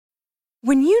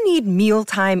When you need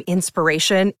mealtime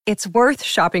inspiration, it's worth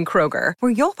shopping Kroger,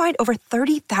 where you'll find over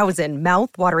 30,000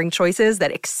 mouth-watering choices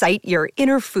that excite your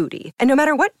inner foodie. And no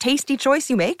matter what tasty choice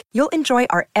you make, you'll enjoy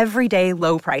our everyday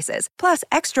low prices, plus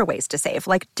extra ways to save,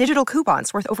 like digital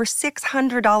coupons worth over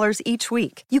 $600 each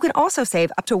week. You can also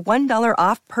save up to $1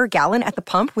 off per gallon at the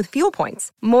pump with fuel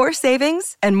points. More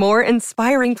savings and more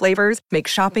inspiring flavors make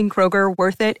shopping Kroger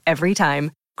worth it every time.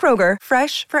 Kroger,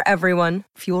 fresh for everyone.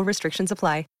 Fuel restrictions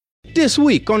apply. This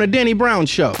week on the Danny Brown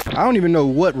Show, I don't even know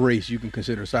what race you can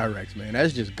consider Cyrax, man.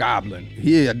 That's just Goblin.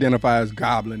 He identifies as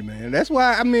Goblin, man. That's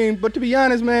why, but to be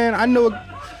honest, man, I know,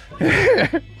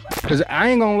 because I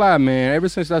ain't gonna lie, man, ever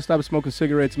since I stopped smoking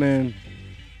cigarettes, man,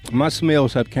 my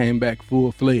smells have came back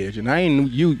full-fledged, and I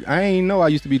ain't know I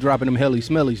used to be dropping them helly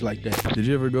smellies like that. Did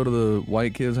you ever go to the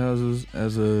white kids' houses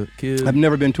as a kid? I've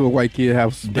never been to a white kid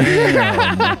house.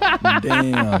 Damn.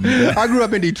 I grew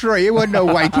up in Detroit. It wasn't no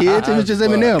white kids. It was just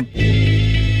Eminem.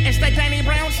 It's the Danny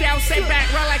Brown Show. Sit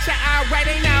back, relax, you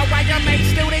already know why you make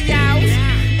studios.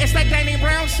 It's the Danny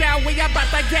Brown Show. We about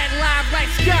to get live.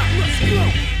 Let's go.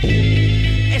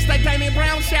 It's the Danny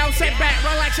Brown Show. Sit back,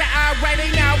 relax, you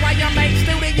already know why you make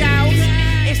studios.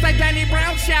 It's the Danny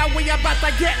Brown Show. We about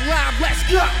to get live. Let's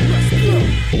go.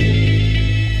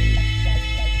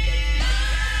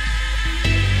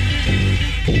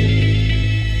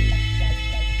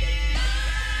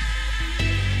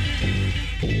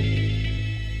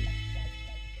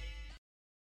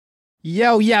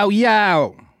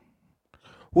 Yo.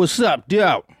 What's up,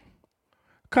 yo?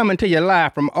 Coming to you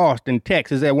live from Austin,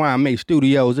 Texas at YMA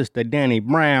Studios. It's the Danny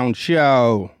Brown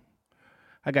Show.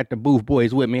 I got the Booth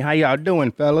Boys with me. How y'all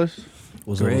doing, fellas?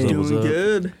 What's up?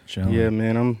 Good. Yeah,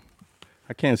 man,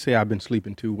 I can't say I've been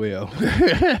sleeping too well.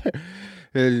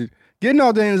 Getting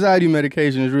off the anxiety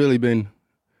medication has really been,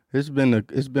 it's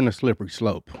been a slippery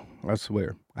slope, I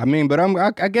swear. But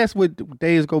I guess with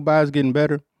days go by, it's getting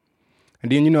better.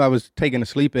 And then, I was taking a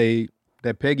sleep aid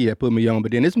that Peggy had put me on,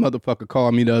 but then this motherfucker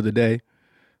called me the other day.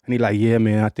 And he like, yeah,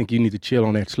 man, I think you need to chill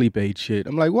on that sleep aid shit.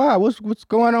 I'm like, wow, what's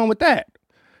going on with that?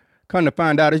 Come to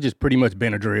find out, it's just pretty much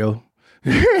Benadryl.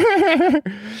 And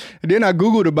then I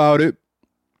Googled about it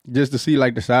just to see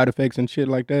like the side effects and shit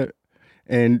like that.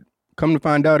 And come to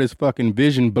find out, it's fucking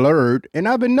vision blurred. And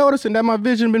I've been noticing that my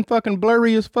vision been fucking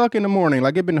blurry as fuck in the morning.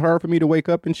 Like, it been hard for me to wake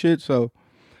up and shit. So,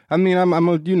 I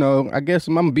guess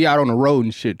I'm gonna be out on the road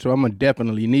and shit. So I'm gonna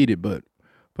definitely need it. But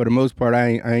for the most part, I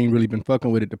ain't really been fucking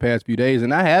with it the past few days,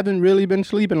 and I haven't really been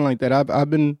sleeping like that. I've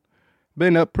been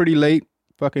up pretty late,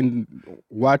 fucking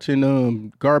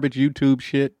watching garbage YouTube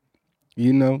shit,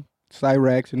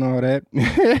 Cyrax and all that.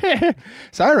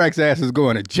 Cyrax ass is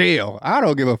going to jail. I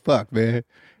don't give a fuck, man.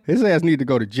 His ass need to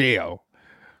go to jail.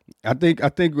 I think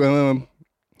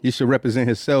he should represent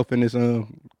himself in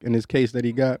his case that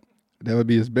he got. That would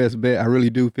be his best bet. I really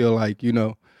do feel like,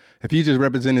 if he just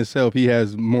represents himself, he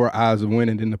has more odds of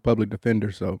winning than the public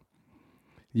defender. So,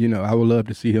 I would love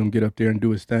to see him get up there and do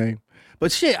his thing.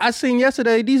 But shit, I seen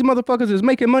yesterday, these motherfuckers is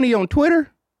making money on Twitter.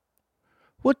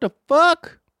 What the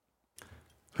fuck?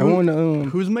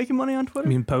 Who's making money on Twitter?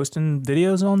 You mean posting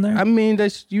videos on there?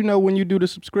 That's, when you do the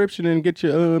subscription and get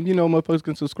your, motherfuckers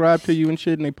can subscribe to you and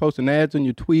shit, and they posting ads on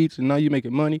your tweets, and now you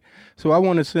making money. So I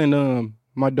want to send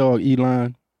my dog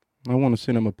Elon, I want to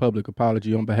send him a public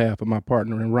apology on behalf of my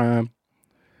partner in rhyme.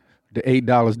 The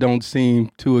 $8 don't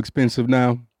seem too expensive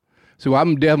now. So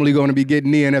I'm definitely going to be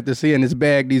getting in after seeing this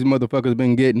bag these motherfuckers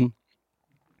been getting.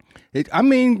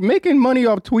 Making money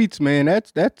off tweets, man, I'm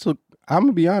going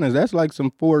to be honest, that's like some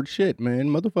Ford shit, man.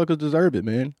 Motherfuckers deserve it,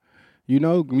 man. These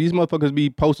motherfuckers be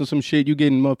posting some shit, you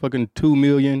getting motherfucking 2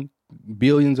 million,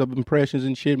 billions of impressions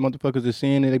and shit. Motherfuckers are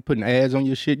seeing it, they putting ads on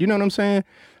your shit. You know what I'm saying?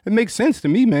 It makes sense to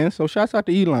me, man. So shouts out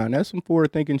to Elon. That's some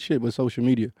forward thinking shit with social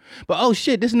media. But oh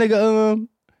shit, this nigga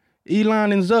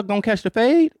Elon and Zuck gonna catch the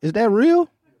fade? Is that real?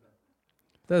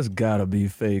 That's gotta be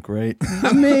fake, right?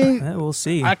 We'll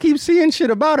see. I keep seeing shit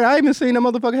about it. I even seen that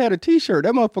motherfucker had a t-shirt.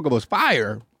 That motherfucker was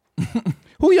fire.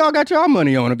 Who y'all got y'all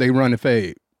money on if they run the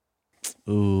fade?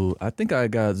 Ooh, I think I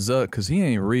got Zuck because he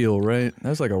ain't real, right?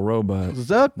 That's like a robot.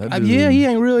 Zuck? Yeah, he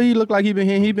ain't real. He look like he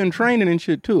been training and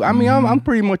shit too. I'm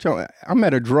pretty much I'm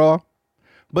at a draw.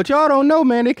 But y'all don't know,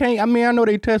 man. They can't. I know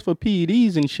they test for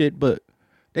PEDs and shit, but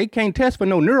they can't test for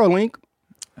no Neuralink.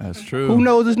 That's true. Who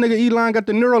knows this nigga Elon got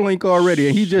the Neuralink already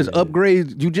and he just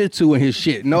upgrades jujitsu and his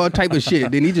shit and all type of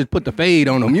shit. Then he just put the fade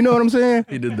on him. You know what I'm saying?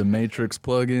 He did the Matrix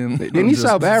plug-in. Then he's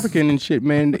South African and shit,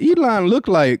 man. Elon looked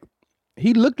like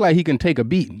he can take a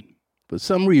beating for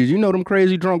some reason. You know them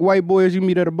crazy drunk white boys you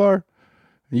meet at a bar?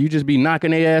 And you just be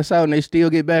knocking their ass out and they still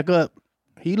get back up.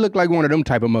 He looked like one of them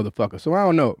type of motherfuckers. So I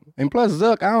don't know. And plus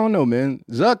Zuck, I don't know, man.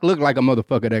 Zuck looked like a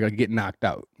motherfucker that could get knocked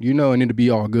out, you know, and it'll be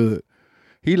all good.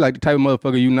 He like the type of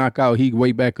motherfucker you knock out, he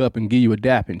wake back up and give you a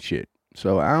dap and shit.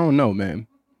 So I don't know, man.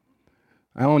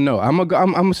 I don't know.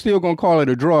 I'm still gonna call it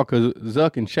a draw because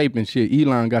Zuck in shape and shit.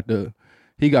 Elon got the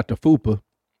fupa.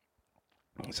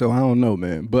 So I don't know,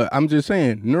 man. But I'm just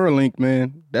saying, Neuralink,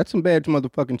 man, that's some bad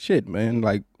motherfucking shit, man.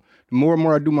 Like the more and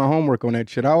more I do my homework on that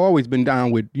shit, I've always been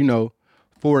down with, you know,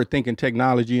 forward thinking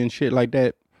technology and shit like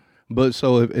that. But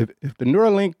so if the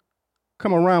Neuralink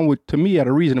come around with to me at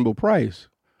a reasonable price,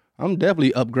 I'm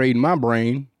definitely upgrading my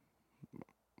brain.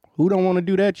 Who don't want to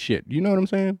do that shit? You know what I'm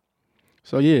saying?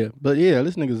 So yeah, but yeah,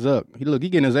 this nigga Zuck, he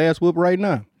getting his ass whooped right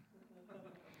now.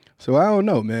 So I don't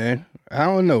know, man.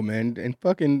 And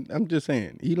fucking, I'm just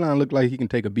saying, Elon look like he can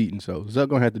take a beating. So Zuck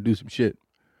gonna have to do some shit.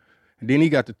 And then he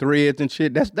got the threads and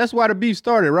shit. That's why the beef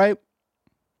started, right?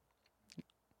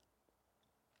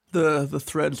 The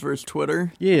threads versus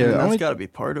Twitter. Yeah, that's got to be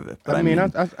part of it. But I mean,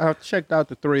 I checked out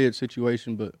the thread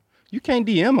situation, but you can't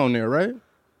DM on there, right?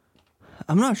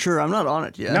 I'm not sure. I'm not on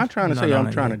it yet. Not trying to say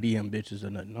I'm trying to DM bitches or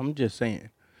nothing. I'm just saying.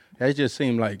 That just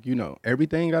seemed like, you know,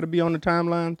 everything got to be on the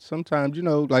timeline. Sometimes, you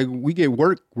know, like we get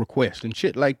work requests and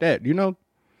shit like that, you know?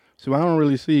 So I don't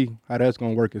really see how that's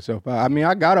going to work itself out. I mean,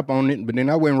 I got up on it, but then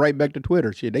I went right back to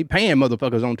Twitter. Shit, they paying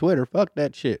motherfuckers on Twitter. Fuck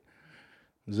that shit.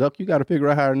 Zuck, you got to figure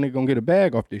out how a nigga going to get a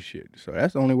bag off this shit. So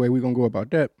that's the only way we going to go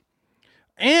about that.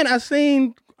 And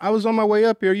I was on my way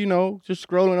up here, you know, just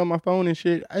scrolling on my phone and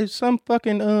shit. Some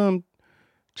fucking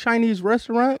Chinese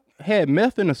restaurant had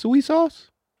meth in a soy sauce.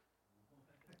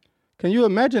 Can you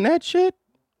imagine that shit?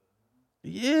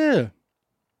 Yeah.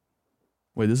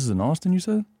 Wait, this is in Austin, you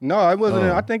said? No, it wasn't.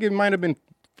 I think it might have been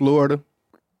Florida.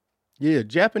 Yeah,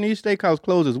 Japanese steakhouse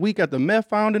closes week after meth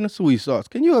found in a soy sauce.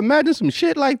 Can you imagine some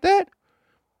shit like that?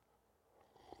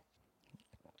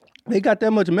 They got that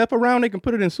much meth around, they can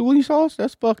put it in soy sauce?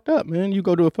 That's fucked up, man. You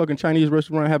go to a fucking Chinese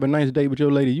restaurant, have a nice date with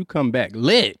your lady, you come back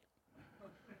lit.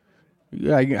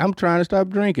 Like, I'm trying to stop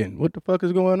drinking. What the fuck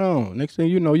is going on? Next thing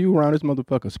you know, you around this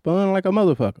motherfucker, spun like a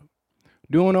motherfucker.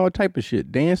 Doing all type of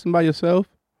shit. Dancing by yourself.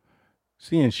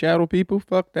 Seeing shadow people.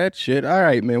 Fuck that shit. All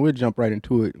right, man, we'll jump right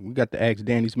into it. We got the Ask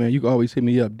Danny's, man. You can always hit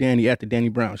me up, Danny at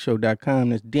theDannyBrownShow.com.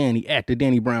 That's Danny at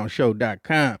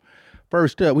theDannyBrownShow.com.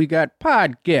 First up, we got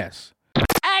podcasts.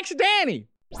 Ask Danny.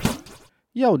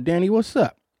 Yo, Danny, what's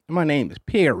up? My name is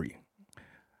Perry.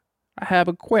 I have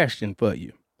a question for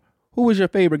you. Who was your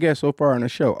favorite guest so far on the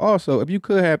show? Also, if you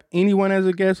could have anyone as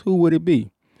a guest, who would it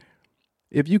be?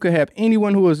 If you could have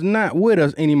anyone who is not with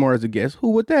us anymore as a guest, who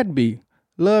would that be?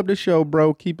 Love the show,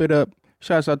 bro. Keep it up.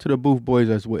 Shouts out to the Booth Boys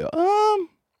as well.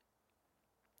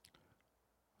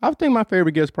 I think my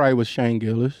favorite guest probably was Shane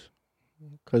Gillis,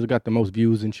 because it got the most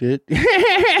views and shit.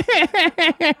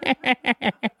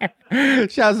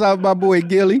 Shouts out my boy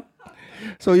Gilly.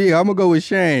 So yeah, I'm gonna go with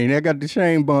Shane. I got the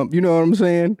Shane bump. You know what I'm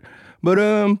saying? But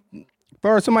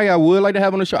for somebody I would like to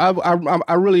have on the show,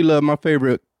 I really love my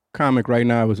favorite comic right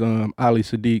now is Ali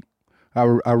Sadiq.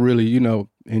 I really, you know,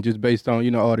 and just based on, you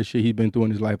know, all the shit he's been through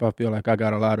in his life, I feel like I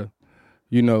got a lot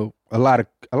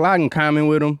in common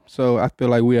with him. So I feel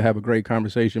like we'll have a great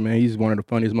conversation, man. He's one of the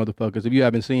funniest motherfuckers. If you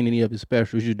haven't seen any of his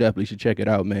specials, you definitely should check it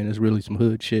out, man. It's really some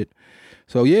hood shit.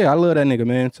 So yeah, I love that nigga,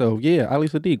 man. So yeah, Ali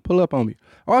Sadiq, pull up on me.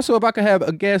 Also, if I could have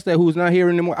a guest who's not here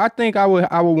anymore, I think I would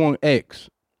want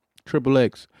Triple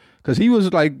X, because he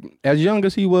was like, as young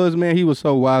as he was, man, he was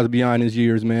so wise beyond his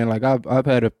years, man. Like I've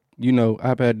had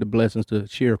the blessings to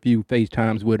share a few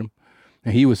FaceTimes with him,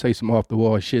 and he would say some off the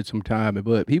wall shit sometime,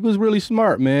 but he was really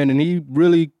smart, man, and he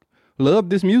really loved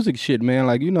this music shit, man.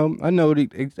 Like, you know, I know they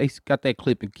got that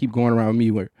clip and keep going around me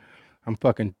where I'm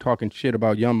fucking talking shit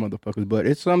about young motherfuckers, but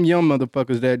it's some young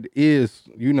motherfuckers that is,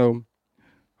 you know,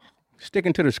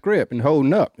 sticking to the script and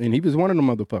holding up, and he was one of the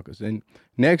motherfuckers. And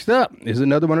next up is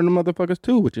another one of the motherfuckers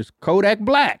too, which is Kodak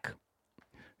Black.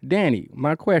 Danny,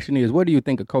 my question is, what do you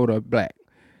think of Kodak Black?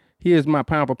 He is my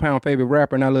pound for pound favorite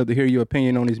rapper, and I love to hear your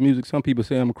opinion on his music. Some people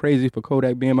say I'm crazy for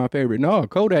Kodak being my favorite. No,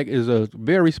 Kodak is a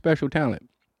very special talent.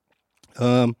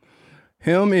 Him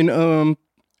and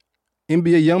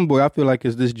NBA Youngboy, I feel like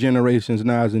is this generation's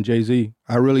Nas and Jay-Z.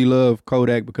 I really love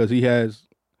Kodak because he has,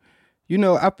 you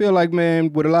know, I feel like,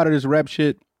 man, with a lot of this rap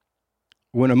shit,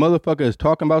 when a motherfucker is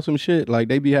talking about some shit, like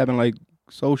they be having like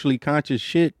socially conscious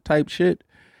shit type shit,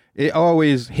 it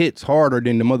always hits harder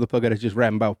than the motherfucker that's just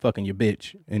rapping about fucking your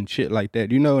bitch and shit like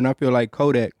that, you know? And I feel like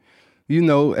Kodak, you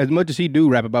know, as much as he do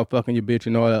rap about fucking your bitch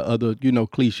and all the other, you know,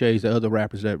 cliches that other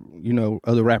rappers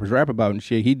rap about and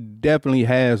shit, he definitely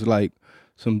has like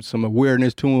some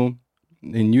awareness to him.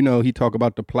 And, you know, he talk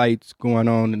about the plights going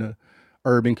on in the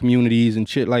urban communities and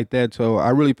shit like that. So I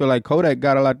really feel like Kodak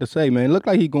got a lot to say, man. It look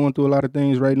like he going through a lot of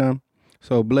things right now.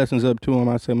 So blessings up to him.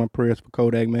 I say my prayers for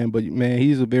Kodak, man. But man,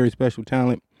 he's a very special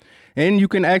talent. And you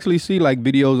can actually see like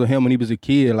videos of him when he was a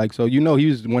kid. Like, so he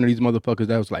was one of these motherfuckers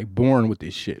that was like born with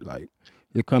this shit. Like,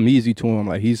 it come easy to him.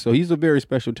 Like he's a very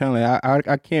special talent.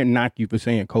 I can't knock you for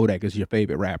saying Kodak is your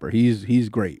favorite rapper. He's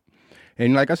great.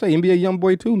 And like I say, NBA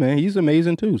YoungBoy too, man. He's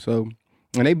amazing too. So,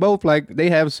 and they both like, they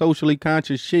have socially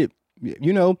conscious shit,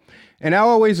 And I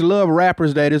always love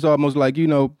rappers that is almost like,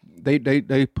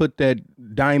 they put that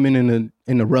diamond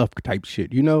in the rough type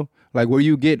shit, like where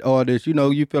you get all this,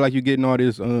 you feel like you're getting all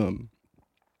this,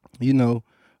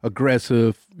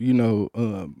 aggressive,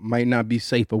 might not be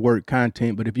safe for work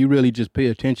content, but if you really just pay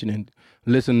attention and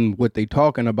listen what they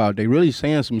talking about, they really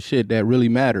saying some shit that really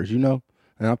matters, And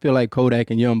I feel like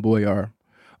Kodak and YoungBoy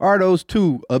are those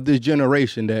two of this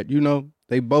generation that,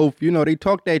 they both, they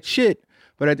talk that shit,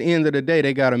 but at the end of the day,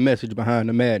 they got a message behind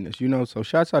the madness, So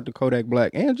shouts out to Kodak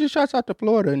Black and just shouts out to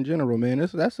Florida in general, man.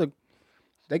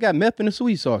 They got meth in the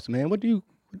sweet sauce, man. What the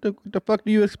fuck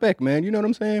do you expect, man? You know what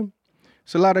I'm saying?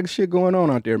 It's a lot of shit going on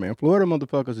out there, man. Florida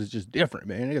motherfuckers is just different,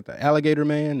 man. They got the alligator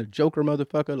man, the Joker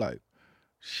motherfucker, like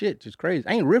shit, just crazy.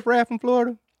 Ain't Riff Raff in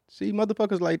Florida? See,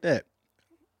 motherfuckers like that.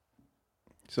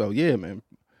 So yeah, man.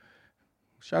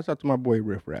 Shouts out to my boy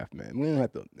Riff Raff, man. We don't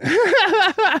have to.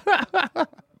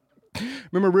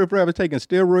 Remember Riff Raff was taking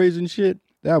steroids and shit?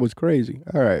 That was crazy.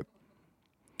 All right.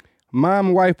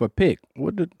 Mom, wife, or pick?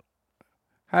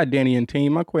 Hi, Danny and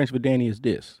team. My question for Danny is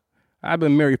this. I've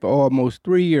been married for almost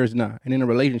 3 years now and in a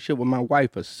relationship with my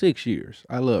wife for 6 years.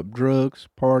 I love drugs,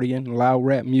 partying, loud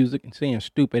rap music, and saying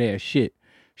stupid ass shit.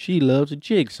 She loves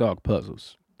jigsaw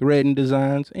puzzles, threading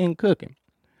designs, and cooking.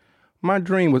 My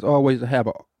dream was always to have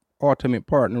an ultimate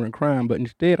partner in crime, but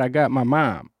instead I got my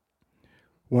mom.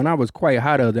 When I was quite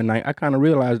high the other night, I kind of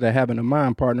realized that having a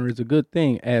mind partner is a good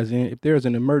thing, as in if there's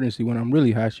an emergency when I'm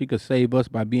really high, she could save us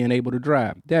by being able to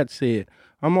drive. That said,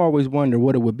 I'm always wondering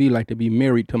what it would be like to be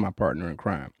married to my partner in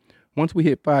crime. Once we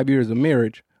hit 5 years of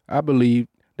marriage, I believe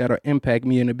that'll impact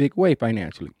me in a big way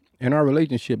financially, and our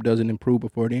relationship doesn't improve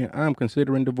before then. I'm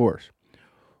considering divorce.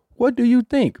 What do you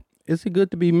think? Is it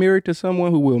good to be married to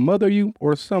someone who will mother you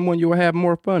or someone you'll have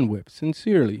more fun with?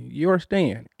 Sincerely, your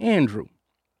Stan, Andrew.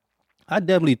 I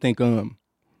definitely think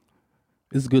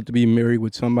it's good to be married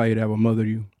with somebody that will mother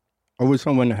you, or with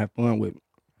someone to have fun with.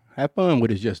 Have fun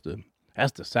with is just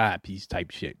that's the side piece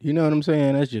type shit. You know what I'm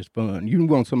saying? That's just fun. You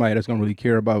want somebody that's gonna really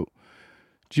care about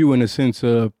you in the sense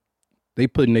of they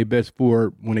putting their best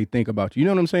forward when they think about you. You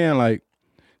know what I'm saying? Like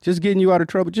just getting you out of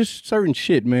trouble, just certain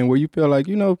shit, man, where you feel like,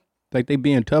 like they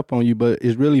being tough on you, but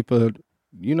it's really for,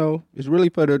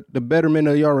 the betterment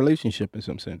of your relationship in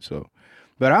some sense. So.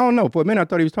 But I don't know. For a minute, I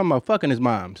thought he was talking about fucking his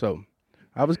mom. So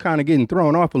I was kind of getting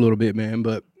thrown off a little bit, man.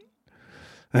 But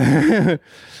that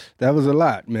was a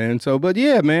lot, man. So, but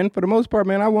yeah, man, for the most part,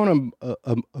 man, I want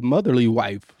a motherly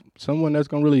wife. Someone that's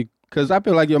going to really, because I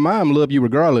feel like your mom love you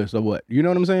regardless of what. You know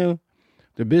what I'm saying?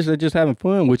 The bitch that's just having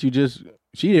fun with you,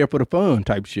 she there for the fun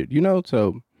type shit,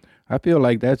 So I feel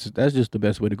like that's just the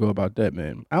best way to go about that,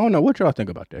 man. I don't know. What y'all think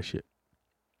about that shit?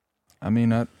 I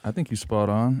mean, I think you spot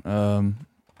on.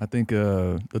 I think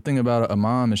the thing about a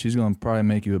mom is she's going to probably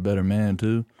make you a better man,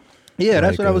 too. Yeah,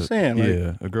 that's what I was saying.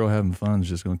 Like, a girl having fun is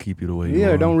just going to keep you the way you are.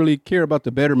 Yeah, don't really care about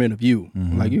the betterment of you.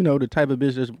 Mm-hmm. Like, the type of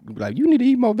bitch that's like, you need to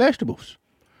eat more vegetables.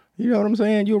 You know what I'm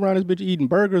saying? You around this bitch eating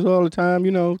burgers all the time,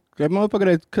 That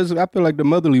motherfucker, because I feel like the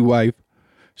motherly wife,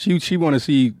 she want to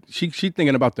see, she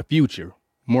thinking about the future.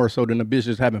 More so than the bitch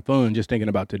just having fun, just thinking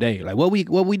about today. Like, what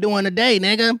we doing today,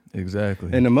 nigga? Exactly.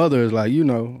 And the mother is like,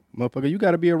 motherfucker, you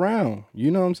got to be around.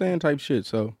 You know what I'm saying? Type shit.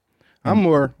 So I'm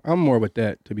more with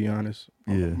that, to be honest.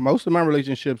 Yeah. Most of my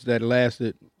relationships that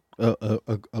lasted a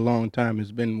long time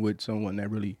has been with someone that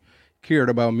really cared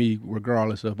about me,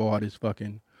 regardless of all this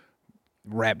fucking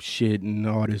rap shit and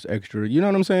all this extra. You know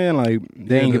what I'm saying? Like,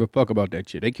 they ain't give a fuck about that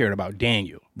shit. They cared about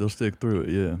Daniel. They'll stick through it.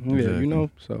 Yeah. Yeah. Exactly.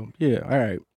 So yeah. All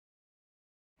right.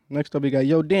 Next up, we got,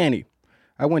 yo, Danny.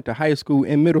 I went to high school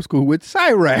and middle school with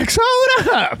Cyrax. Hold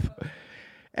up.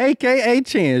 A.K.A.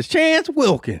 Chance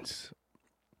Wilkins.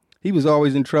 He was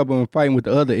always in trouble and fighting with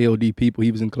the other LD people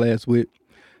he was in class with.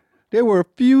 There were a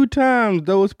few times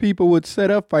those people would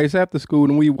set up fights after school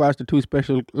and we watched the two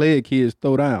special ed kids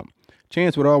throw down.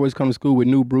 Chance would always come to school with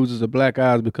new bruises of black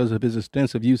eyes because of his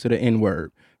extensive use of the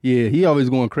N-word. Yeah, he always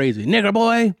going crazy. Nigger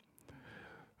boy.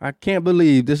 I can't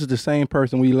believe this is the same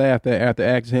person we laughed at after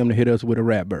asking him to hit us with a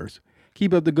rap verse.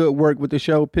 Keep up the good work with the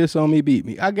show. Piss on me, beat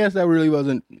me. I guess that really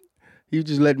wasn't. He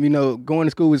just let me know. Going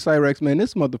to school with Cyrax, man.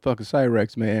 This motherfucker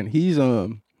Cyrax, man. He's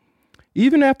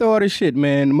even after all this shit,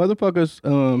 man. Motherfuckers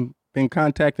been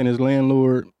contacting his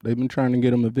landlord. They've been trying to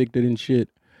get him evicted and shit.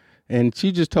 And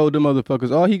she just told them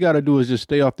motherfuckers, all he got to do is just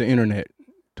stay off the internet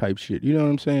type shit. You know what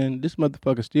I'm saying? This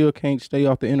motherfucker still can't stay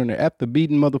off the internet after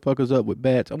beating motherfuckers up with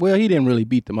bats. Well, he didn't really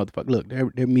beat the motherfucker. Look,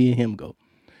 there me and him go.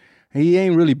 He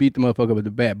ain't really beat the motherfucker with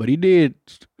the bat, but he did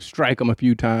strike him a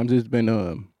few times. There's been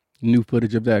new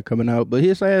footage of that coming out. But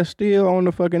his ass still on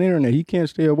the fucking internet. He can't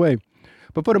stay away.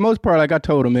 But for the most part, like I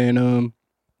told him, man,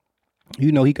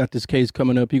 you know, he got this case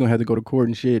coming up. He gonna have to go to court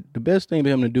and shit. The best thing for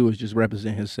him to do is just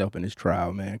represent himself in his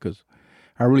trial, man, because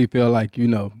I really feel like, you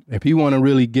know, if he want to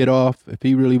really get off, if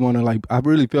he really want to, like, I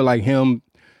really feel like him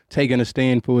taking a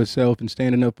stand for himself and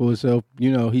standing up for himself.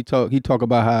 You know, he talk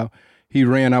about how he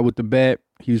ran out with the bat.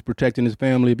 He was protecting his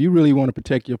family. If you really want to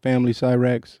protect your family,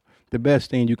 Cyrax, the best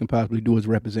thing you can possibly do is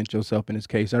represent yourself in this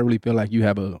case. I really feel like you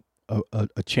have a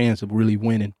chance of really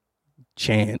winning.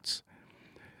 Chance.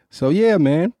 So yeah,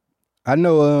 man. I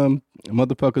know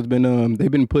motherfuckers been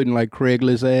they've been putting like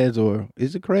Craigslist ads, or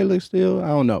is it Craigslist still? I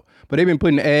don't know. But they've been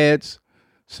putting ads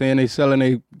saying they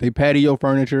selling they patio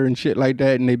furniture and shit like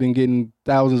that, and they've been getting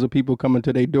thousands of people coming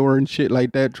to their door and shit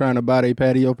like that trying to buy their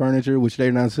patio furniture, which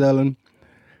they're not selling,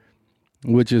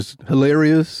 which is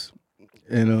hilarious.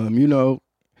 And you know,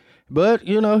 but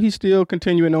you know, he's still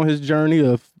continuing on his journey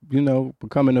of, you know,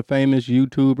 becoming a famous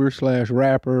YouTuber /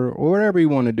 rapper or whatever you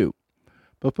want to do.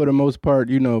 But for the most part,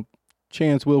 you know,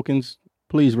 Chance Wilkins,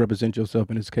 please represent yourself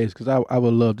in this case, because I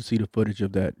would love to see the footage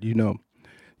of that. You know,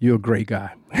 you're a great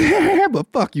guy. But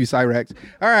fuck you, Cyrax.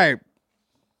 All right.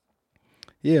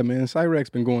 Yeah, man,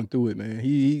 Cyrax been going through it, man.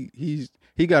 He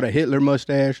got a Hitler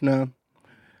mustache now.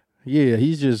 Yeah,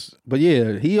 but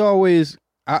yeah, he always,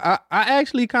 I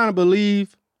actually kind of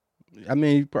believe, I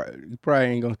mean, he probably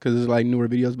ain't gonna, because it's like newer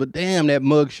videos, but damn, that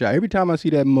mugshot. Every time I see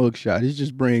that mugshot, it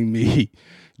just brings me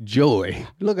joy.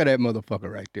 Look at that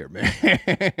motherfucker right there,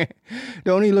 man.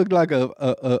 Don't he look like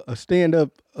a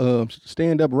stand-up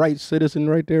right citizen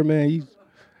right there, man?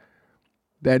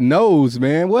 That nose,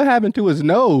 man. What happened to his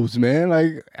nose, man?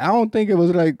 Like, I don't think it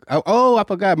was like, oh, I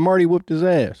forgot Marty whooped his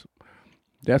ass.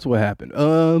 That's what happened.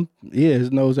 Yeah,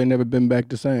 his nose ain't never been back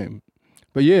the same.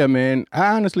 But yeah, man,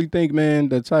 I honestly think, man,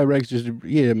 that Cyrax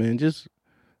just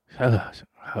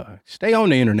stay on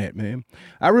the internet, man.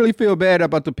 I really feel bad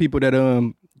about the people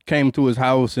that came to his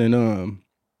house and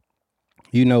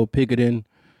you know, picketing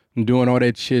and doing all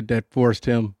that shit that forced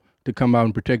him to come out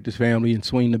and protect his family and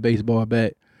swing the baseball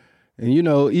bat. And, you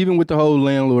know, even with the whole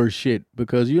landlord shit,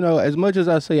 because, you know, as much as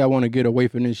I say I want to get away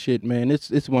from this shit, man,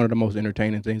 it's one of the most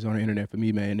entertaining things on the internet for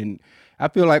me, man. And I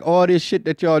feel like all this shit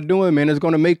that y'all doing, man, is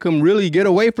going to make them really get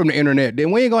away from the internet.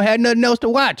 Then we ain't going to have nothing else to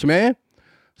watch, man.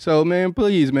 So, man,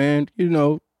 please, man, you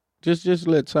know, just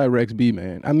let Cyrax be,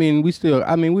 man. I mean, we'll still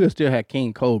have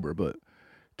King Cobra, but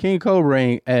King Cobra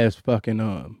ain't as fucking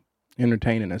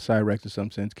entertaining as Cyrax in some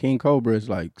sense. King Cobra is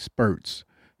like spurts.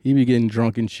 He be getting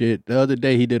drunk and shit. The other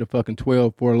day he did a fucking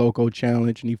 12 Four Loco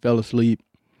challenge and he fell asleep.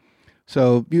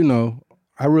 So, you know,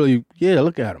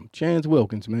 look at him. Chance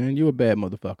Wilkins, man. You a bad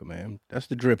motherfucker, man. That's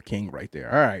the Drip King right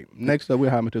there. All right. Next up,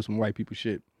 we're hopping to some white people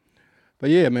shit.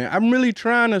 But yeah, man, I'm really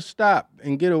trying to stop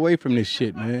and get away from this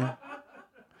shit, man.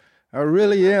 I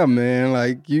really am, man.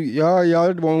 Like,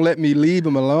 y'all won't let me leave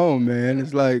him alone, man.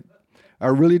 It's like, I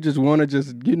really just want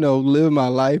to you know, live my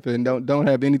life and don't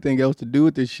have anything else to do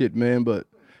with this shit, man. But,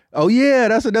 oh yeah,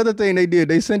 that's another thing they did.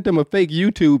 They sent him a fake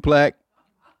YouTube plaque.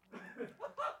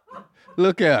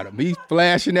 Look at him. He's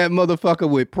flashing that motherfucker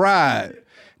with pride.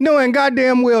 Knowing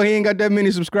goddamn well he ain't got that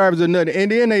many subscribers or nothing.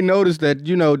 And then they noticed that,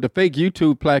 you know, the fake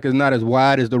YouTube plaque is not as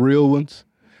wide as the real ones.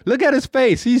 Look at his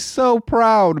face. He's so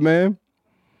proud, man.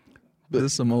 This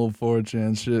is some old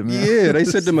 4chan shit, man. Yeah, they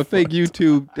sent him a fake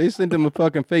YouTube. They sent him a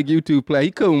fucking fake YouTube plaque.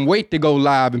 He couldn't wait to go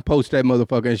live and post that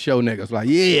motherfucker and show niggas like,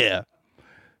 yeah,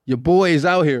 your boy is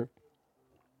out here.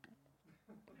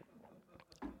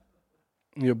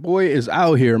 Your boy is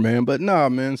out here, man. But nah,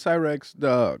 man, Cyrax,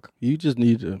 dog, you just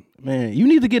need to, man, you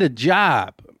need to get a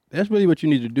job. That's really what you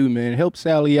need to do, man. Help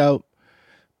Sally out.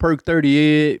 Perk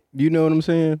 38, you know what I'm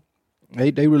saying?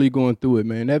 They really going through it,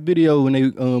 man. That video when they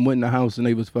went in the house and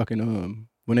they was fucking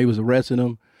when they was arresting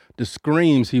him, the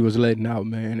screams he was letting out,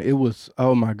 man. It was,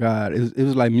 oh my God. It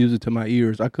was like music to my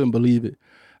ears. I couldn't believe it.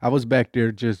 I was back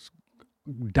there just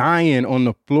dying on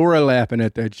the floor laughing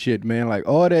at that shit, man. Like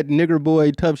all that nigger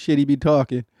boy tough shit he be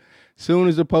talking. Soon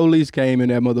as the police came in,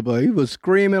 that motherfucker, he was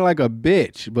screaming like a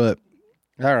bitch. But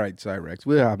all right, Cyrax,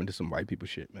 we're hopping to some white people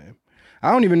shit, man.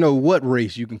 I don't even know what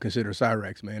race you can consider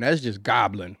Cyrax, man. That's just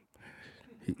goblin.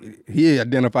 He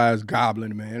identifies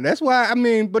goblin, man. That's why, I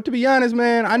mean, but to be honest,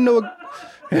 man, I know.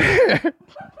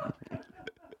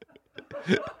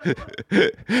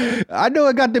 I know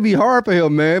it got to be hard for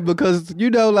him, man, because, you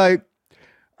know, like,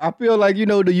 I feel like, you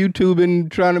know, the YouTube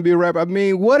and trying to be a rapper. I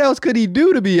mean, what else could he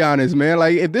do, to be honest, man?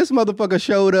 Like, if this motherfucker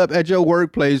showed up at your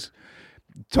workplace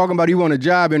talking about he want a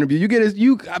job interview,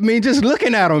 I mean, just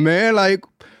looking at him, man, like,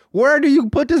 where do you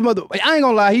put this mother? I ain't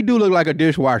gonna lie, he do look like a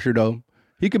dishwasher, though.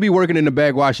 He could be working in the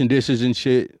back washing dishes and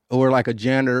shit, or like a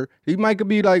janitor. He might could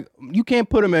be like, you can't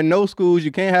put him in no schools.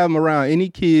 You can't have him around any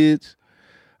kids.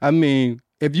 I mean,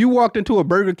 if you walked into a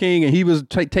Burger King and he was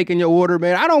taking your order,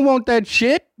 man, I don't want that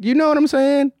shit. You know what I'm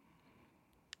saying?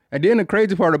 And then the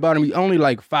crazy part about him, he only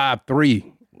like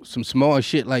 5'3", some small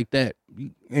shit like that.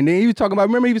 And then he was talking about,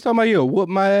 remember he was talking about, he'll whoop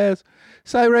my ass.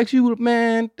 Cyrex,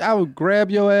 man, I would grab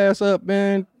your ass up,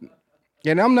 man.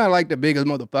 And I'm not like the biggest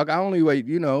motherfucker. I only weigh,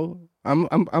 you know, I'm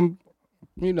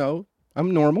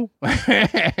normal. All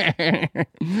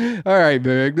right,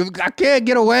 man. I can't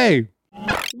get away.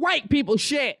 White people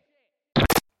shit.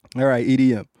 All right,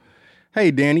 EDM. Hey,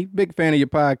 Danny, big fan of your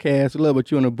podcast. Love what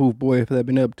you and the booth boy have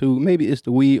been up to. Maybe it's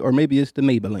the weed or maybe it's the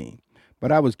Maybelline.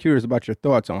 But I was curious about your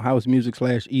thoughts on house music /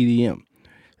 EDM.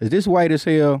 Is this white as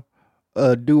hell?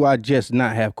 Do I just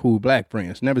not have cool black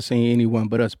friends? Never seen anyone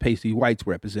but us pasty whites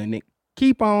representing.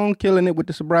 Keep on killing it with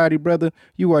the sobriety, brother.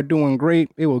 You are doing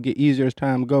great. It will get easier as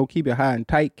time go. Keep it high and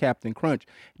tight, Captain Crunch.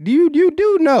 You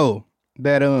do know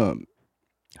that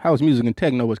house music and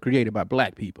techno was created by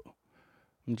black people.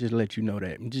 I'm just let you know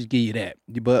that. I'm just give you that.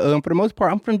 But for the most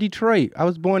part, I'm from Detroit. I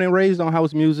was born and raised on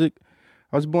house music.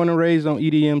 I was born and raised on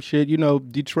EDM shit. You know,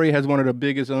 Detroit has one of the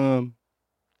biggest the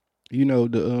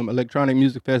electronic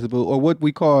music festival, or what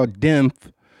we call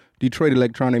DEMF, Detroit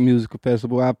Electronic Music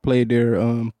Festival. I've played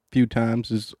there few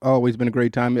times. It's always been a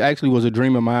great time. It actually was a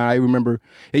dream of mine. I remember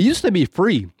it used to be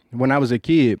free when I was a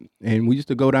kid, and we used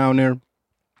to go down there,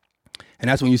 and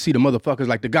that's when you see the motherfuckers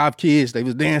like the goth kids. They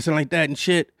was dancing like that and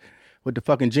shit with the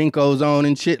fucking Jinkos on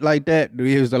and shit like that.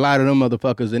 There was a lot of them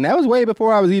motherfuckers, and that was way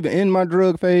before I was even in my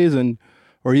drug phase,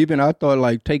 or even I thought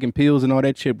like taking pills and all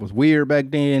that shit was weird back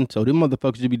then. So them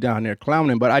motherfuckers should be down there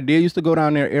clowning. But I did used to go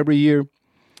down there every year,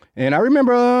 and I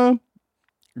remember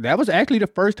that was actually the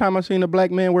first time I seen a black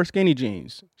man wear skinny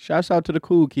jeans. Shouts out to the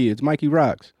cool kids, Mikey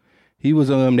Rocks. He was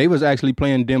they was actually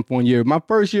playing DEMF one year. My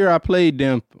first year I played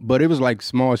DEMF, but it was like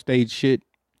small stage shit.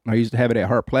 I used to have it at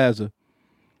Hart Plaza,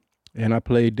 and I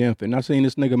played DEMF, and I seen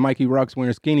this nigga Mikey Rocks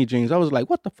wearing skinny jeans. I was like,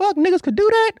 what the fuck, niggas could do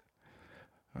that?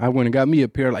 I went and got me a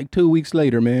pair like 2 weeks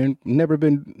later, man. Never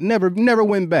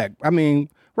went back. I mean,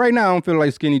 right now I don't feel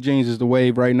like skinny jeans is the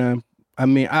wave right now. I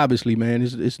mean, obviously, man,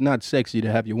 it's not sexy to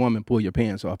have your woman pull your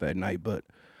pants off at night, but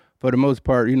for the most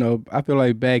part, you know, I feel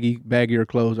like baggier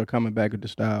clothes are coming back into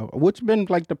style, which has been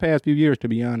like the past few years, to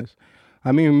be honest.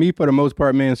 I mean, me, for the most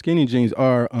part, man, skinny jeans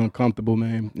are uncomfortable,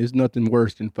 man. There's nothing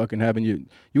worse than fucking having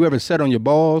you ever sat on your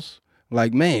balls?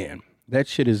 Like, man, that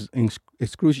shit is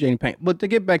excruciating pain. But to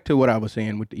get back to what I was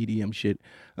saying with the EDM shit,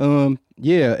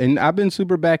 yeah, and I've been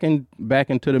super back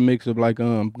into the mix of like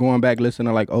going back listening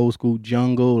to like old school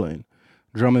jungle and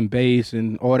drum and bass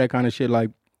and all that kind of shit. Like,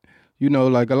 you know,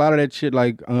 like a lot of that shit,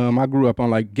 like I grew up on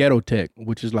like Ghetto Tech,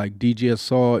 which is like DJ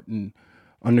Assault and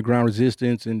Underground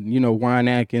Resistance and, you know, Wine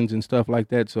Atkins and stuff like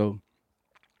that. So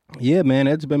yeah, man,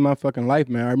 that's been my fucking life,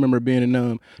 man. I remember being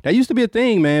in that used to be a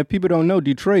thing, man. People don't know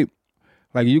Detroit.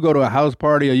 Like, you go to a house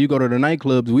party or you go to the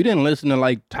nightclubs, we didn't listen to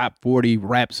like top 40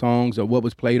 rap songs or what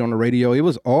was played on the radio. It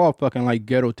was all fucking like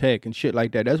Ghetto Tech and shit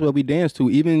like that. That's what we danced to,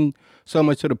 even so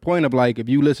much to the point of like, if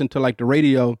you listen to like the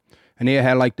radio and they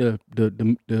had like the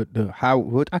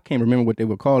I can't remember what they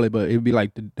would call it, but it would be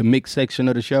like the mix section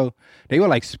of the show. They would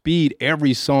like speed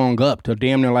every song up to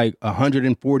damn near like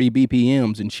 140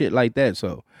 BPMs and shit like that.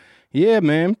 So yeah,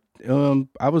 man.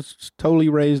 I was totally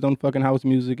raised on fucking house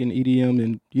music and EDM,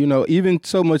 and you know, even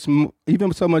so much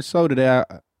so that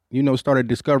I, you know, started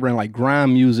discovering like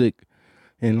grime music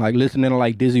and like listening to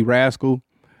like Dizzy Rascal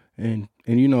and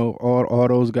you know, all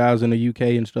those guys in the UK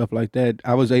and stuff like that.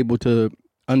 I was able to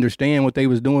understand what they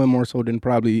was doing more so than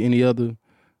probably any other.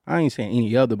 I ain't saying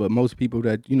any other, but most people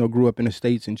that, you know, grew up in the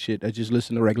States and shit that just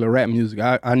listen to regular rap music.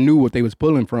 I knew what they was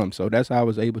pulling from, so that's how I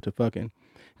was able to fucking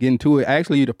get into it.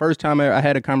 Actually, the first time I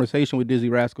had a conversation with Dizzy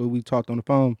Rascal, we talked on the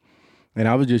phone, and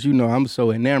I was just, you know, I'm so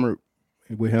enamored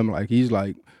with him. Like, he's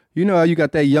like, you know how you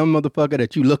got that young motherfucker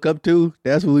that you look up to?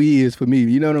 That's who he is for me.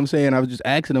 You know what I'm saying? I was just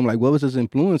asking him, like, what was his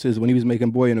influences when he was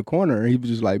making Boy in the Corner? And he was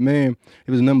just like, man,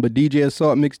 it was nothing but DJ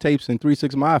Assault mixtapes and 3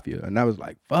 6 Mafia. And I was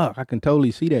like, fuck, I can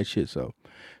totally see that shit. So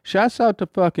shouts out to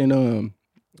fucking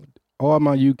all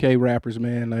my UK rappers,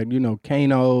 man. Like, you know,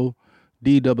 Kano,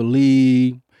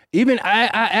 D-Double-E. Even I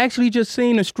actually just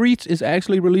seen The Streets is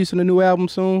actually releasing a new album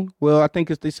soon. Well, I think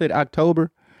they said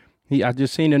October. I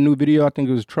just seen a new video. I think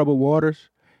it was Troubled Waters,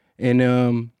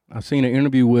 and I seen an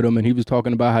interview with him, and he was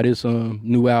talking about how this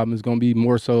new album is gonna be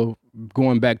more so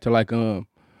going back to like the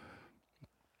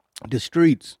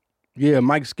streets. Yeah,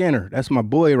 Mike Skinner. That's my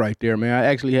boy right there, man. I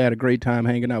actually had a great time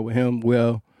hanging out with him.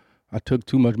 Well, I took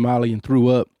too much Molly and threw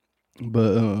up,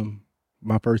 but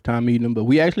my first time meeting him. But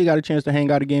we actually got a chance to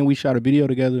hang out again. We shot a video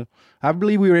together. I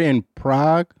believe we were in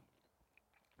Prague.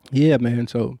 Yeah, man.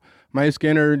 So Mike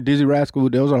Skinner, Dizzy Rascal,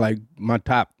 those are like my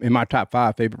top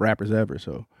 5 favorite rappers ever.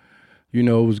 So, you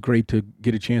know, it was great to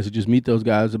get a chance to just meet those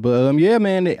guys. But yeah,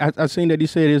 man, I seen that he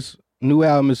said his new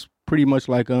album is pretty much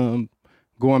like going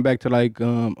back to like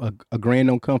a grand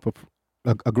don't come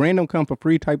for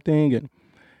free type thing. And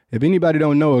if anybody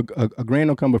don't know, a grand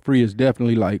don't come for free is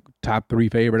definitely like top 3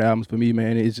 favorite albums for me,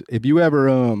 man. Is if you ever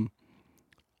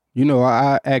you know,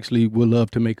 I actually would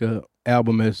love to make a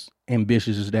album as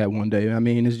ambitious as that one day. I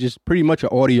mean, it's just pretty much an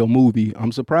audio movie.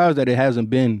 I'm surprised that it hasn't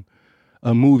been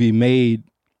a movie made,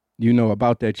 you know,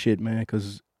 about that shit, man.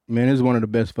 Because man, it's one of the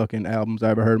best fucking albums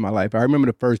I ever heard in my life. I remember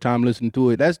the first time listening to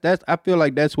it. That's I feel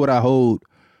like that's what I hold,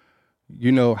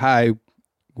 you know, high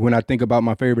when I think about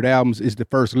my favorite albums is the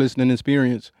first listening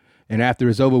experience. And after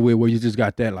it's over with, where you just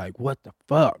got that like, what the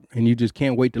fuck? And you just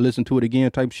can't wait to listen to it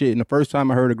again type shit. And the first time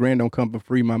I heard A Grand Don't Come For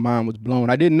Free, my mind was blown.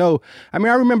 I didn't know. I mean,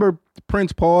 I remember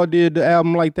Prince Paul did the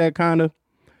album like that kind of.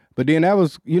 But then that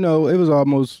was, you know, it was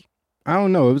almost, I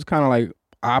don't know, it was kind of like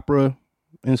opera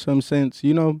in some sense,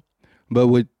 you know. But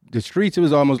with The Streets, it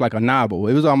was almost like a novel.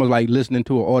 It was almost like listening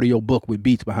to an audio book with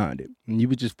beats behind it. And you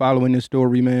were just following this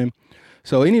story, man.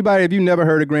 So anybody, if you never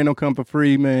heard of Grand Don't Come For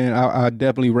Free, man, I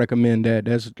definitely recommend that.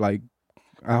 That's like,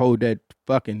 I hold that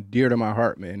fucking dear to my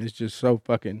heart, man. It's just so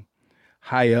fucking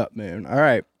high up, man. All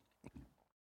right.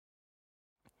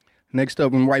 Next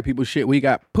up in White People Shit, we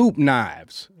got Poop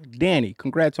Knives. Danny,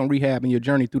 congrats on rehabbing your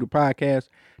journey through the podcast.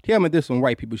 Tell me this on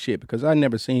White People Shit, because I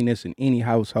never seen this in any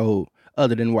household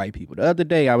other than white people. The other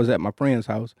day, I was at my friend's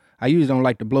house. I usually don't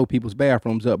like to blow people's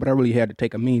bathrooms up, but I really had to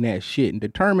take a mean-ass shit and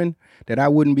determined that I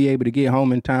wouldn't be able to get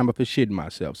home in time before shitting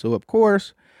myself. So, of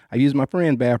course, I used my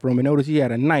friend's bathroom and noticed he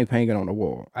had a knife hanging on the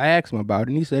wall. I asked him about it,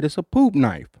 and he said it's a poop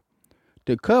knife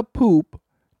to cut poop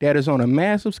that is on a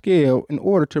massive scale in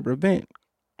order to prevent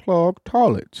clogged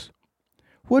toilets.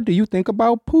 What do you think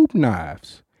about poop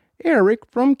knives? Eric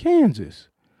from Kansas.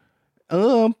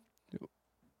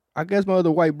 I guess my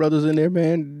other white brothers in there,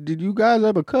 man. Did you guys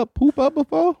ever cut poop up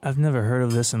before? I've never heard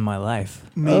of this in my life.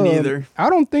 Me neither. I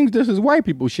don't think this is white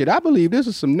people shit. I believe this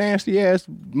is some nasty ass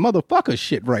motherfucker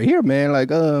shit right here, man. Like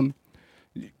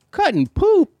cutting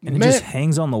poop, And it man. just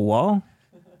hangs on the wall?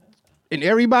 And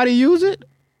everybody use it?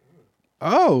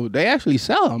 Oh, they actually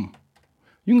sell them.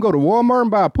 You can go to Walmart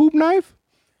and buy a poop knife?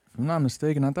 If I'm not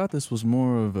mistaken, I thought this was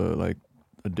more of a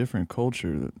different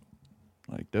culture.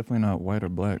 Like, definitely not white or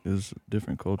black. There's a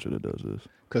different culture that does this.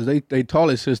 Because they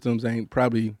toilet systems ain't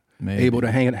probably able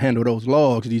to handle those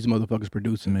logs these motherfuckers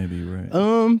producing. Maybe,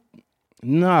 right.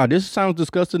 Nah, this sounds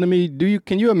disgusting to me.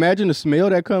 Can you imagine the smell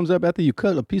that comes up after you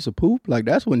cut a piece of poop? Like,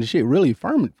 that's when the shit really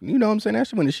firm. You know what I'm saying?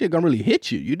 That's when the shit gonna really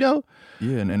hit you, you know?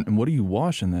 Yeah, and what are you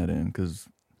washing that in? Because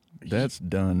that's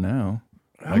done now.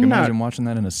 Like, imagine watching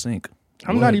that in a sink.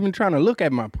 I'm not even trying to look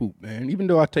at my poop, man. Even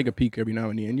though I take a peek every now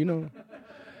and then, you know?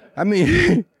 I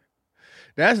mean,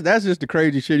 that's just the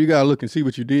crazy shit. You gotta look and see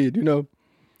what you did, you know?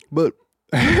 But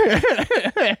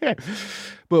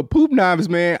but poop knives,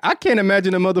 man, I can't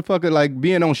imagine a motherfucker like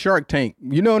being on Shark Tank.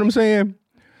 You know what I'm saying?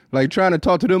 Like trying to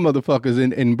talk to them motherfuckers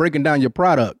and breaking down your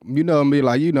product. You know, and be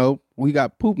like, you know, we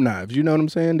got poop knives. You know what I'm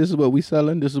saying? This is what we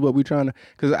selling. This is what we trying to.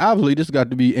 Because obviously this got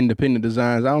to be independent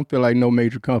designs. I don't feel like no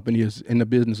major company is in the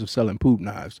business of selling poop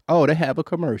knives. Oh, they have a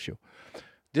commercial.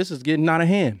 This is getting out of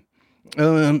hand.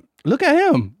 Look at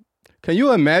him. Can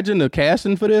you imagine the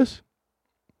casting for this?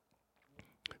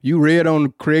 You read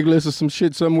on Craigslist or some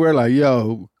shit somewhere like,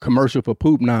 yo, commercial for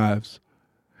poop knives.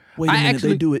 Wait a minute,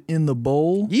 they do it in the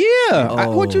bowl?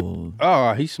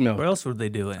 Yeah. He smelled. Where else would they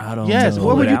do it? I don't Yes, know.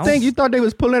 what would you think? You thought they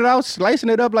was pulling it out, slicing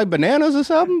it up like bananas or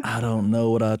something? I don't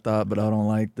know what I thought, but I don't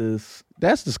like this.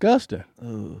 That's disgusting.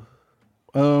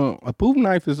 A poop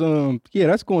knife is,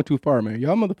 that's going too far, man.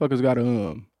 Y'all motherfuckers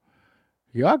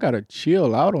gotta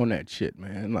chill out on that shit,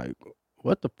 man. Like,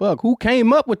 what the fuck? Who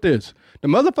came up with this? The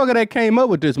motherfucker that came up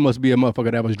with this must be a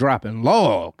motherfucker that was dropping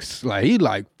logs. Like, he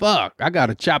like, fuck, I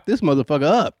gotta chop this motherfucker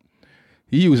up.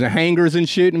 He using hangers and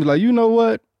shit and was like, you know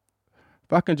what?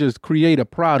 If I can just create a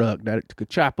product that could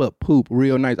chop up poop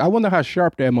real nice. I wonder how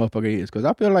sharp that motherfucker is, because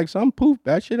I feel like some poop,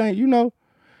 that shit ain't, you know,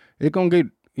 it gonna get,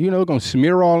 gonna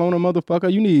smear all on a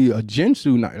motherfucker. You need a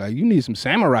Jinsu knife. Like, you need some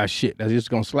samurai shit that's just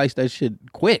gonna slice that shit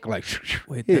quick. Like,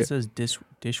 Wait, yeah. that says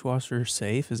dishwasher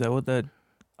safe? Is that what that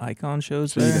icon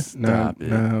shows See, there?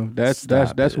 no,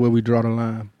 that's where we draw the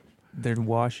line. They're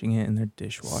washing it in their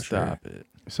dishwasher. Stop it.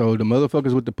 So the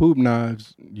motherfuckers with the poop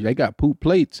knives, they got poop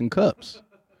plates and cups.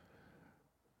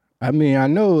 I mean, I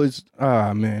know it's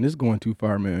it's going too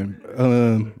far, man.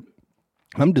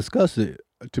 I'm disgusted,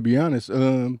 to be honest.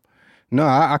 No,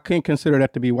 I can't consider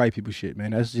that to be white people shit,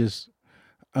 man. That's just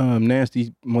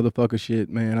nasty motherfucker shit,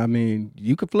 man. I mean,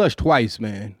 you could flush twice,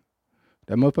 man.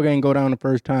 That motherfucker ain't go down the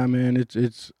first time, man.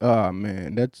 It's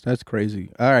man, that's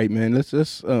crazy. All right, man, let's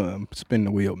spin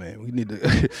the wheel, man. We need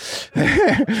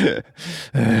to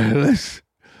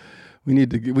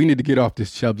we need to get off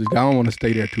this subject. I don't want to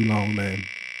stay there too long, man.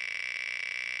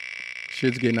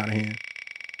 Shit's getting out of hand.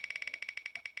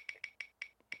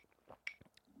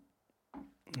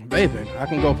 Vaping, I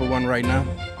can go for one right now.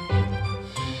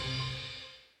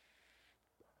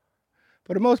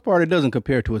 For the most part, it doesn't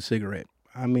compare to a cigarette.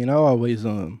 I mean, I always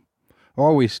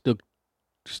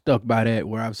stuck by that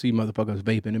where I see motherfuckers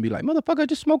vaping and be like, motherfucker,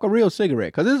 just smoke a real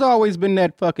cigarette. Because there's always been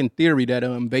that fucking theory that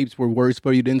vapes were worse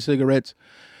for you than cigarettes.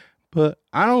 But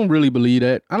I don't really believe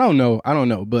that. I don't know.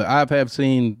 But I have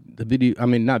seen the video, I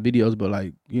mean, not videos, but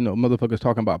like, motherfuckers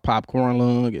talking about popcorn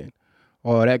lung and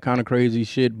all that kind of crazy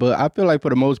shit. But I feel like for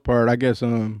the most part, I guess,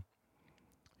 seeing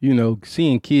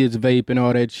kids vape and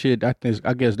all that shit, I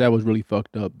guess that was really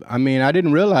fucked up. I mean, I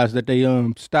didn't realize that they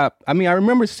stopped. I mean, I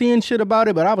remember seeing shit about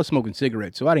it, but I was smoking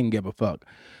cigarettes, so I didn't give a fuck.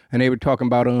 And they were talking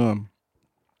about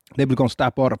they were gonna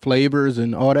stop all the flavors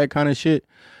and all that kind of shit.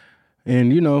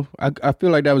 And I feel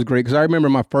like that was great because I remember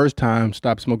my first time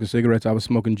stopped smoking cigarettes. I was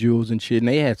smoking Juuls and shit, and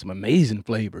they had some amazing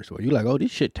flavors. Where you're like, oh, this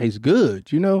shit tastes good,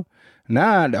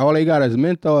 Now all they got is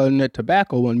menthol and that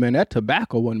tobacco one, man. That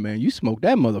tobacco one, man. You smoke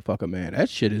that motherfucker, man. That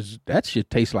shit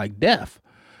tastes like death.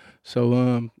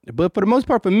 So, but for the most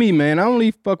part, for me, man, I only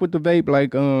fuck with the vape.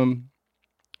 Like,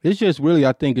 it's just really,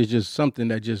 I think it's just something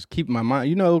that just keep my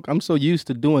mind. I'm so used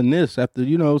to doing this after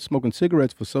smoking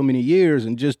cigarettes for so many years,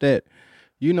 and just that.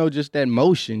 Just that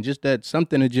motion, just that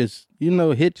something to just,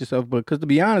 hit yourself. But because to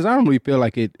be honest, I don't really feel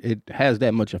like it has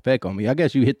that much effect on me. I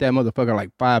guess you hit that motherfucker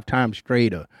like 5 times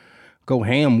straight or go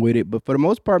ham with it. But for the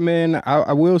most part, man,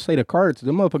 I will say the carts,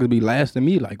 the motherfuckers be lasting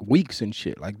me like weeks and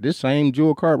shit. Like this same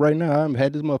Juul cart right now, I've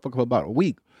had this motherfucker for about a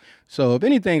week. So if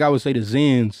anything, I would say the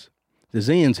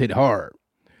Zens hit hard.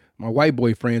 My white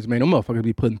boy friends, man, them motherfuckers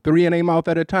be putting 3 in their mouth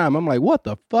at a time. I'm like, what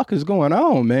the fuck is going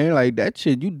on, man? Like that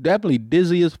shit, you definitely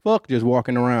dizzy as fuck just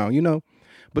walking around,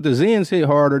 But the Zens hit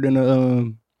harder than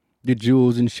the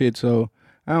Juuls and shit. So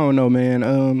I don't know,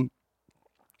 man.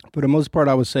 For the most part,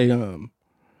 I would say, if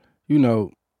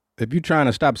you're trying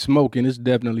to stop smoking, it's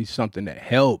definitely something that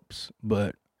helps,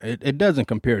 but it doesn't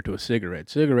compare to a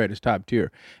cigarette. Cigarette is top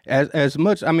tier. As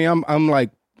much, I mean, I'm like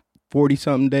 40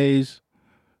 something days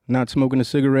not smoking a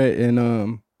cigarette,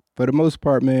 and for the most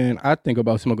part, man, I think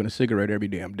about smoking a cigarette every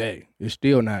damn day. It's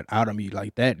still not out of me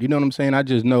like that. You know what I'm saying? I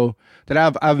just know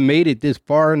that I've made it this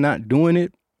far not doing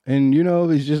it, and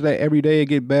it's just that every day it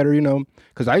get better,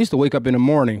 because I used to wake up in the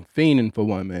morning fiending for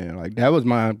one, man. Like that was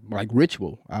my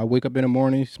ritual. I wake up in the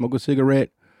morning, smoke a cigarette,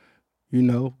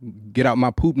 get out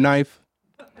my poop knife,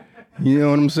 you know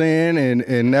what I'm saying,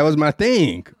 and that was my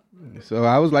thing. So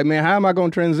I was like, man, how am I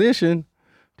gonna transition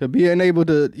to being able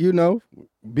to,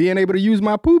 use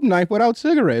my poop knife without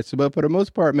cigarettes? But for the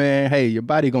most part, man, hey, your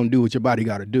body gonna do what your body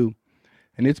gotta do.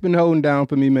 And it's been holding down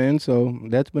for me, man. So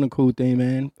that's been a cool thing,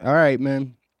 man. All right,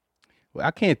 man. Well,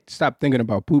 I can't stop thinking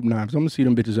about poop knives. I'm gonna see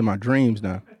them bitches in my dreams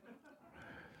now.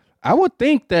 I would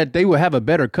think that they would have a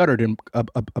better color than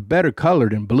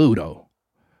blue, though.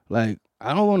 Like,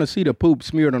 I don't want to see the poop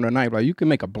smeared on the knife. Like, you can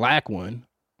make a black one.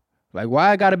 Like,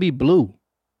 why it gotta be blue?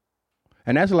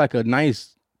 And that's like a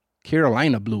nice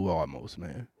Carolina blue almost,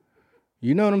 man.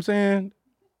 You know what I'm saying?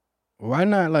 Why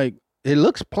not? Like, it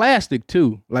looks plastic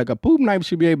too. Like a poop knife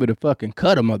should be able to fucking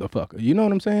cut a motherfucker. You know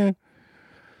what I'm saying?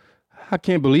 I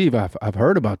can't believe I've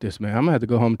heard about this, man. I'm gonna have to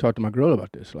go home and talk to my girl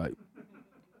about this. Like,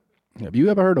 have you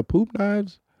ever heard of poop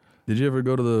knives? Did you ever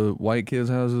go to the white kids'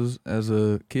 houses as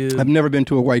a kid? I've never been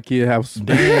to a white kid house.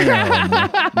 Damn.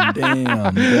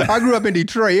 I grew up in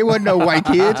Detroit. It wasn't no white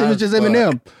kids. It was just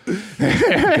Eminem.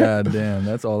 God damn,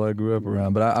 that's all I grew up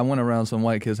around. But I went around some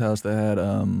white kids' house that had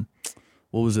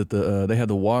what was it? They had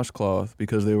the washcloth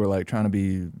because they were like trying to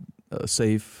be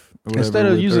safe. Or whatever, instead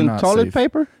of using toilet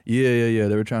paper. Yeah.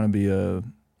 They were trying to be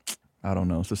I don't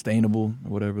know, sustainable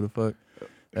or whatever the fuck.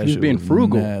 That Just shit being was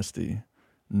frugal. Nasty.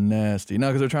 Nasty. No,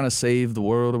 because they're trying to save the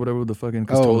world or whatever with the fucking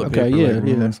Oh, toilet okay, paper. yeah, like,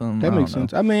 yeah. ruined something. That I makes don't know.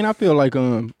 sense. I mean, I feel like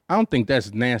I don't think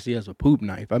that's nasty as a poop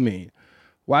knife. I mean,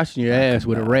 washing your ass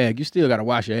with a rag, you still gotta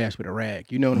wash your ass with a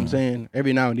rag. You know what I'm saying?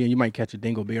 Every now and then you might catch a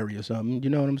dingleberry or something. You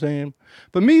know what I'm saying?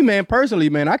 For me, man, personally,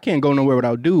 man, I can't go nowhere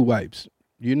without dude wipes.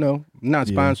 You know, not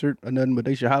sponsored or nothing, but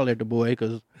they should holler at the boy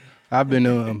because I've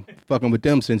been fucking with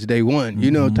them since day one.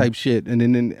 You know, type shit. And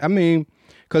then I mean.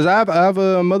 Cause I've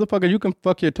motherfucker, you can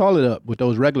fuck your toilet up with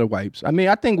those regular wipes. I mean,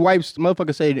 I think wipes,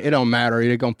 motherfuckers say it don't matter,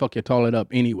 they're gonna fuck your toilet up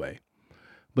anyway.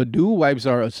 But dude wipes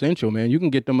are essential, man. You can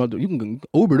get them, you can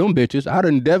Uber them bitches. I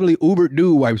done definitely Ubered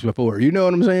dude wipes before. You know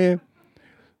what I'm saying?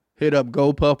 Hit up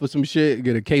GoPuff for some shit,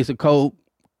 get a case of Coke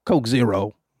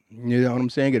Zero. You know what I'm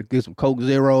saying? Get some Coke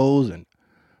Zeros and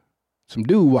some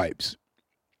dude wipes.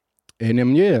 And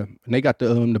them, yeah, and they got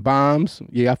the bombs.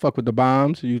 Yeah, I fuck with the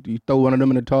bombs. You throw one of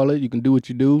them in the toilet, you can do what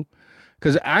you do.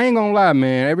 Cause I ain't gonna lie,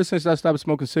 man. Ever since I stopped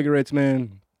smoking cigarettes,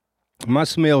 man, my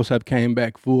smells have came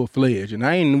back full fledged. And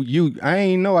I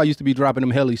ain't know I used to be dropping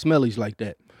them helly smellies like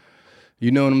that.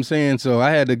 You know what I'm saying? So I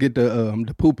had to get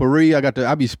the poopery.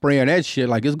 I be spraying that shit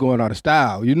like it's going out of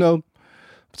style. You know.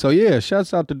 So yeah,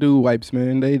 shouts out to dude wipes,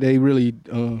 man. They really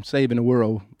saving the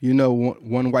world. You know,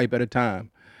 one wipe at a time.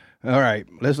 All right,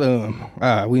 let's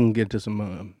we can get to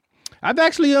some I've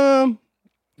actually you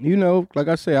know, like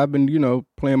I said, I've been, you know,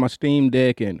 playing my Steam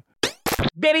Deck and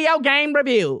Video game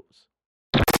reviews.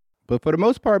 But for the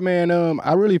most part, man,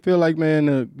 I really feel like,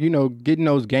 man, you know, getting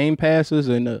those Game Passes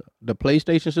and the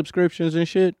PlayStation subscriptions and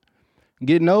shit,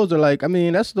 getting those are like, I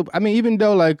mean, even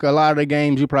though like a lot of the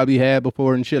games you probably had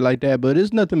before and shit like that, but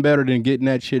it's nothing better than getting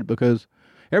that shit because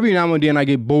every now and then I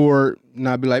get bored and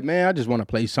I'll be like, man, I just want to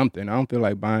play something. I don't feel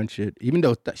like buying shit. Even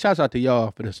though, shouts out to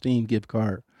y'all for the Steam gift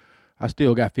card. I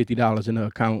still got $50 in the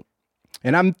account.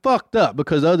 And I'm fucked up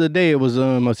because the other day it was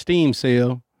a Steam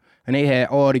sale and they had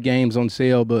all the games on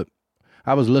sale, but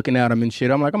I was looking at them and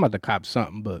shit. I'm like, I'm about to cop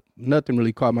something, but nothing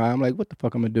really caught my eye. I'm like, what the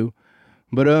fuck I'm going to do?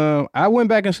 But I went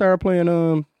back and started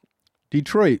playing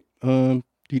Detroit.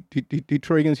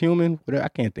 Detroit Against Human. I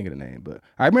can't think of the name, but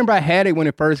I remember I had it when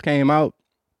it first came out.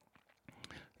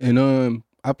 And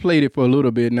I played it for a little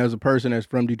bit, and as a person that's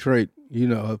from Detroit, you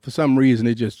know, for some reason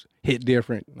it just hit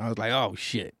different. I was like, oh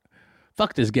shit,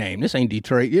 fuck this game. This ain't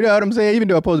Detroit. You know what I'm saying? Even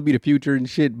though it's supposed to be the future and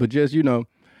shit, but just, you know.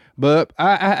 But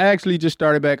I actually just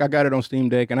started back. I got it on Steam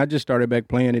Deck, and I just started back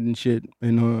playing it and shit.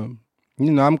 And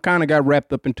you know, I'm kind of got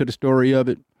wrapped up into the story of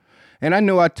it. And I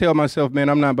know I tell myself, man,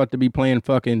 I'm not about to be playing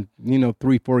fucking, you know,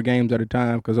 3-4 games at a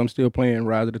time because I'm still playing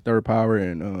Rise of the Third Power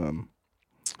and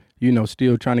you know,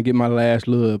 still trying to get my last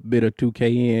little bit of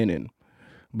 2K in,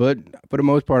 but for the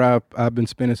most part, I've been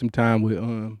spending some time with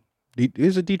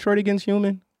is it Detroit Against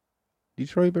Human?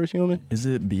 Detroit versus Human? Is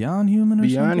it Beyond Human or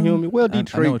Beyond something? Human? Well,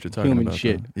 Detroit I know what you're talking Human about,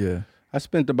 shit. though. Yeah, I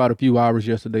spent about a few hours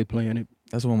yesterday playing it.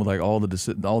 that's the one with like all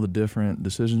the different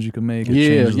decisions you can make. It Yeah,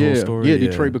 changes the yeah, whole story. yeah.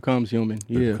 Detroit Becomes Human.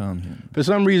 Yeah. Become Human. For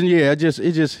some reason, yeah, it just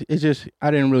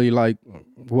I didn't really like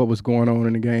what was going on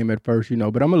in the game at first, you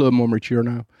know. But I'm a little more mature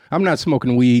now. I'm not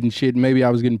smoking weed and shit. Maybe I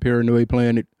was getting paranoid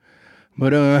playing it,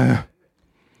 but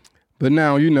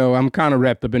now, you know, I'm kind of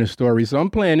wrapped up in the story. So I'm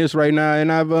playing this right now, and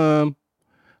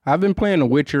I've been playing The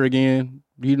Witcher again,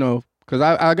 you know, because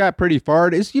I got pretty far.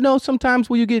 It's, you know, sometimes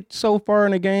when you get so far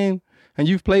in a game and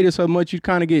you've played it so much, you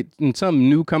kind of get something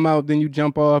new come out, then you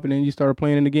jump off and then you start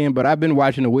playing it again. But I've been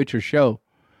watching The Witcher show,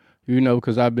 you know,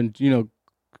 because I've been, you know,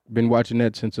 been watching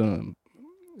that since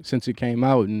it came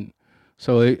out. And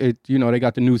so it you know, they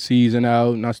got the new season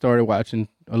out and I started watching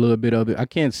a little bit of it. I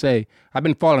can't say I've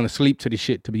been falling asleep to the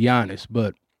shit, to be honest,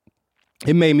 but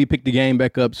it made me pick the game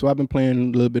back up. So I've been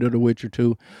playing a little bit of The Witcher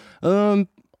too.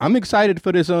 I'm excited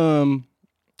for this.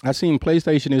 I seen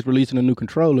PlayStation is releasing a new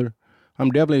controller. I'm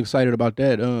definitely excited about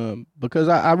that because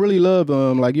I really love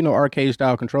like, you know, arcade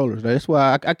style controllers. That's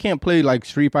why I can't play like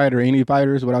Street Fighter or any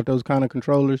fighters without those kind of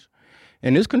controllers.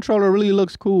 And this controller really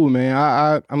looks cool,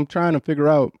 man. I'm trying to figure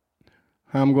out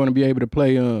how I'm going to be able to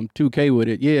play 2K with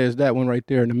it. Yeah, it's that one right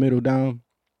there in the middle down.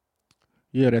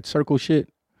 Yeah, that circle shit.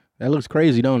 That looks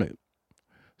crazy, don't it?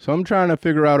 So I'm trying to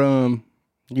figure out,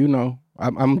 you know,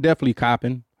 I'm definitely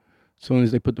copping as soon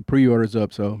as they put the pre-orders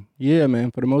up. So yeah,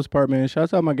 man, for the most part, man,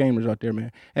 shouts out my gamers out there,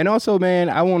 man. And also, man,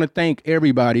 I want to thank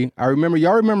everybody.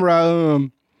 Y'all remember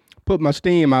I put my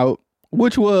Steam out,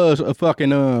 which was a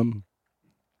fucking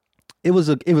it was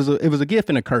a gift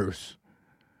and a curse,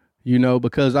 you know,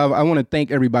 because I want to thank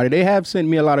everybody. They have sent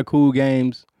me a lot of cool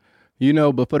games, you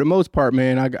know, but for the most part,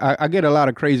 man, I get a lot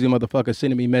of crazy motherfuckers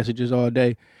sending me messages all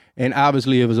day. And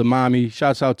obviously it was a mommy.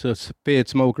 Shouts out to Fed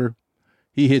Smoker.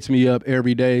 he hits me up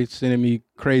every day, sending me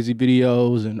crazy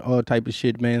videos and all type of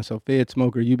shit, man. So Fed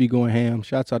Smoker, you be going ham.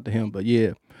 Shouts out to him. But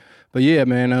yeah,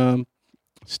 man.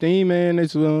 Steam, man,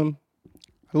 is I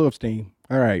love Steam.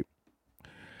 All right.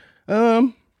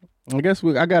 I guess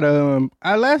I got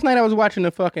last night I was watching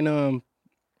the fucking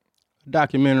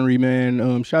documentary,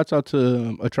 man. Shouts out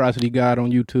to Atrocity God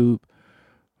on YouTube,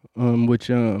 which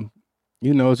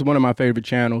it's one of my favorite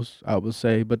channels, I would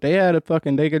say. But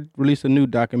they could release a new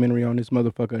documentary on this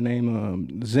motherfucker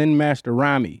named Zen Master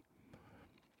Rami.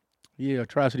 Yeah,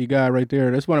 Atrocity God right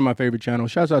there. That's one of my favorite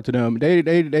channels. Shouts out to them. They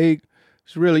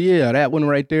it's really, that one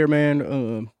right there,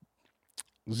 man.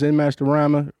 Zen Master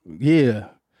Rama. Yeah.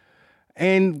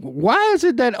 And why is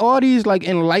it that all these like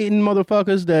enlightened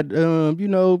motherfuckers that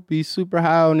be super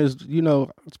high on this,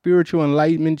 spiritual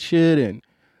enlightenment shit and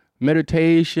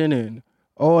meditation and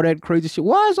all that crazy shit,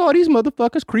 why is all these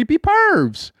motherfuckers creepy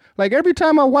pervs? Like every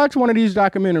time I watch one of these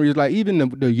documentaries, like even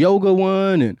the yoga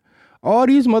one, and all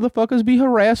these motherfuckers be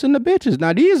harassing the bitches.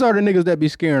 Now these are the niggas that be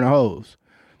scaring the hoes,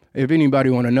 if anybody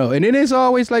want to know. And then it's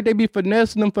always like they be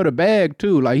finessing them for the bag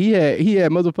too. Like he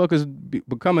had motherfuckers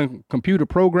becoming computer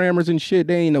programmers and shit.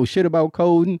 They ain't know shit about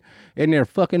coding and they're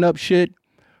fucking up shit.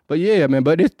 But yeah, man,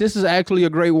 but this is actually a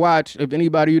great watch. If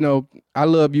anybody, I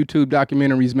love YouTube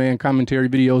documentaries, man, commentary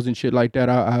videos and shit like that.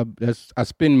 I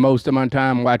spend most of my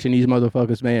time watching these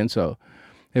motherfuckers, man. So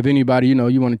if anybody,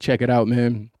 you want to check it out,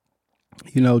 man,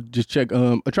 just check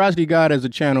Atrocity God as a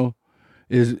channel.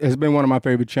 Has been one of my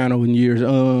favorite channels in years.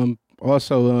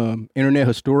 Also, Internet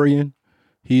Historian,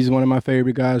 he's one of my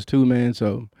favorite guys too, man.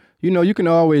 So you can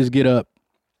always get up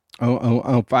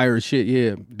on fire shit.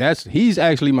 Yeah, he's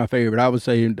actually my favorite. I would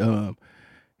say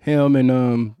him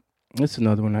and it's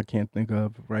another one I can't think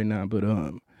of right now, but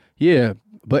yeah.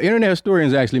 But Internet Historian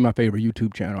is actually my favorite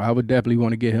YouTube channel. I would definitely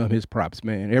want to get him his props,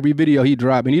 man. Every video he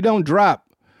drop, and he don't drop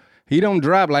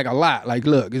like a lot. Like,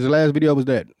 look, his last video was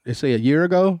that, they say a year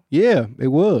ago? Yeah, it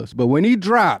was. But when he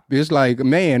dropped, it's like,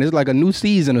 man, it's like a new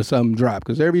season or something dropped,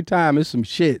 because every time it's some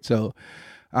shit. So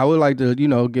I would like to,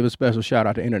 give a special shout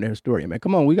out to Internet Historian, man.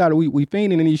 Come on, we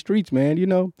fiending in these streets, man,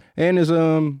 And there's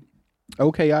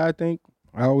OKI, I think.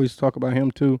 I always talk about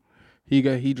him too.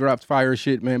 He drops fire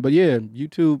shit, man. But yeah,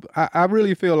 YouTube, I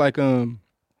really feel like because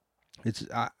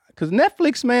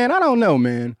Netflix, man, I don't know,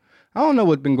 man. I don't know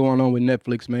what's been going on with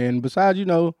Netflix, man. Besides,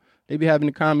 they be having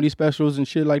the comedy specials and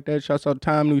shit like that. Shouts out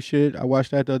Time New Shit. I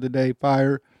watched that the other day.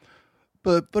 Fire.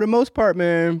 But for the most part,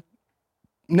 man,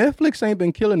 Netflix ain't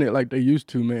been killing it like they used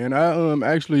to, man. I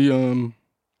actually my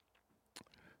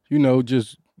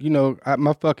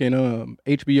fucking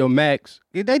HBO Max.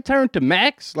 They turned to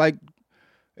Max. Like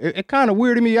it kind of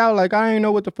weirded me out. Like I didn't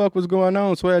know what the fuck was going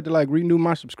on, so I had to like renew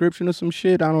my subscription or some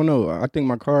shit. I don't know. I think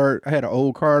I had an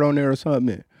old card on there or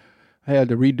something. I had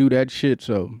to redo that shit,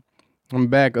 so I'm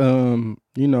back. I've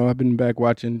been back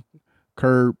watching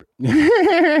Curb.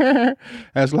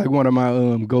 That's like one of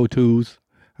my go-tos.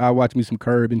 I watch me some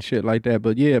Curb and shit like that.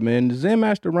 But yeah, man, the Zen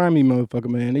Master Rami motherfucker,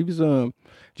 man, he was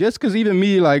just because even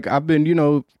me, like I've been,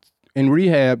 in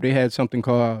rehab, they had something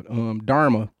called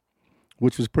Dharma,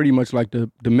 which was pretty much like the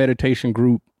meditation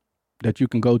group that you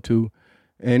can go to,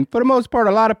 and for the most part,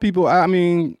 a lot of people.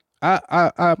 I'm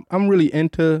really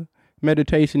into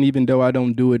meditation, even though I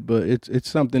don't do it, but it's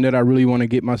something that I really want to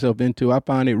get myself into. I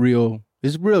find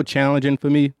it's real challenging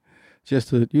for me just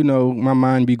to, my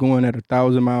mind be going at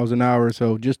 1,000 miles an hour.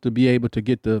 So just to be able to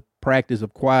get the practice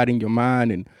of quieting your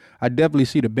mind, and I definitely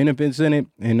see the benefits in it.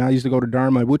 And I used to go to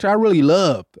Dharma, which I really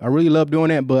love. I really love doing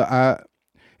that. But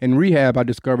in rehab, I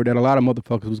discovered that a lot of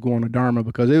motherfuckers was going to Dharma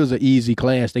because it was an easy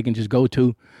class they can just go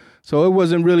to. So it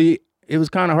was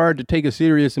kind of hard to take it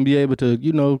serious and be able to,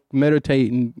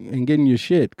 meditate and get in your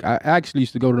shit. I actually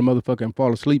used to go to the motherfucker and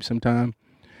fall asleep sometime.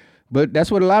 But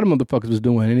that's what a lot of motherfuckers was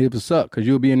doing, and it was suck because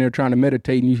you'll be in there trying to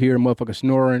meditate and you hear a motherfucker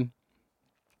snoring.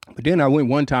 But then I went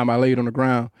one time, I laid on the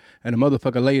ground, and the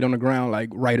motherfucker laid on the ground like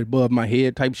right above my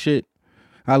head type shit.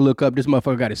 I look up, this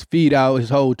motherfucker got his feet out, his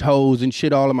whole toes and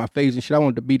shit all in my face and shit. I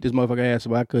wanted to beat this motherfucker ass,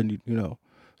 but I couldn't,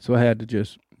 So I had to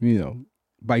just,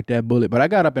 bite that bullet. But I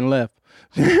got up and left.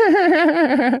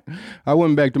 I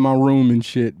went back to my room and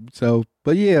shit. So,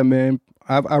 but yeah, man,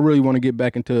 I really want to get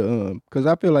back into, because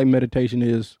I feel like meditation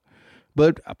is,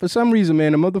 but for some reason,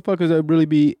 man, the motherfuckers that really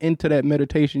be into that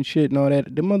meditation shit and all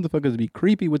that, the motherfuckers be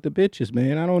creepy with the bitches,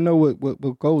 man. I don't know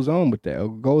what goes on with that,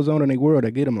 what goes on in their world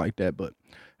that get them like that, but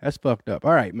that's fucked up.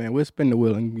 All right, man, we'll spin the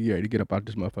wheel and get ready to get up out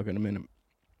this motherfucker in a minute.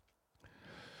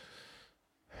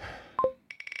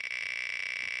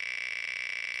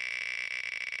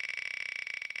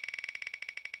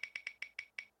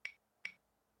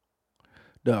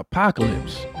 The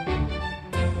apocalypse.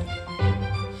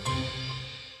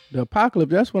 the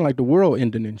apocalypse, that's when like the world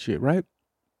ending and shit, right?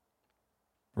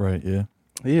 Right. Yeah.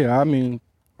 Yeah, I mean,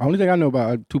 only thing I know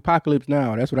about Tupacalypse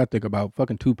Now, that's what I think about,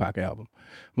 fucking Tupac album.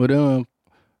 But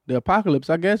the apocalypse,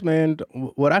 I guess, man,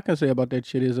 what I can say about that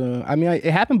shit is, I mean, it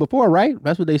happened before, right?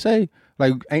 That's what they say.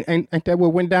 Like, ain't that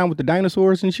what went down with the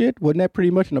dinosaurs and shit? Wasn't that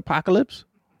pretty much an apocalypse?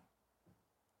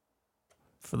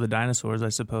 For the dinosaurs, I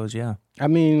suppose, yeah. I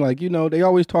mean, like, you know, they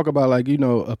always talk about, like, you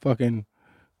know, a fucking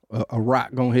a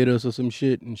rock gonna hit us or some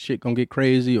shit and shit gonna get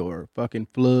crazy, or fucking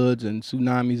floods and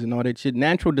tsunamis and all that shit,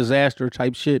 natural disaster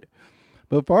type shit.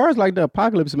 But as far as like the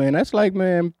apocalypse, man, that's like,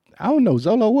 man, I don't know,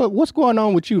 Zolo, what's going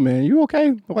on with you, man? You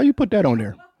okay? Why you put that on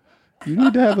there? You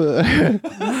need to have a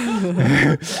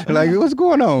like, what's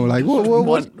going on? Like,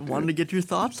 what? Wanted to get your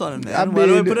thoughts on it, man. I Why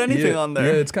do I mean, put anything on there?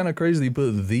 Yeah, it's kind of crazy you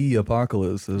put the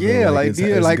apocalypse. As Yeah, though, like it's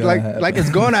like gonna like it's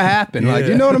happen. gonna happen. Like,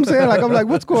 you know what I'm saying? Like, I'm like,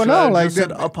 what's going Should I on? Like, just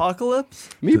said apocalypse?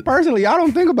 me personally, I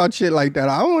don't think about shit like that.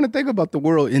 I don't want to think about the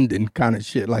world ending kind of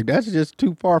shit. Like, that's just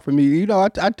too far for me. You know, I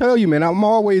tell you, man, I'm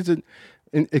always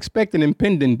expecting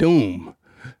impending doom.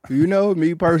 You know,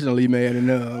 me personally, man,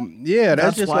 and yeah,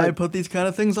 that's just why like I put these kind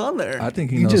of things on there. I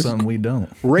think he You knows just- something we don't.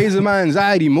 raising my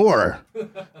anxiety more.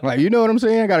 Like, you know what I'm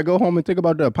saying? I got to go home and think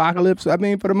about the apocalypse. I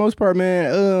mean, for the most part,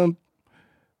 man,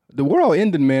 the world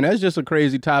ending, man, that's just a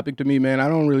crazy topic to me, man. I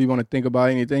don't really want to think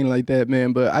about anything like that,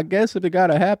 man. But I guess if it got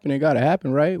to happen, it got to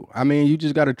happen, right? I mean, you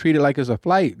just got to treat it like it's a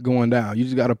flight going down. You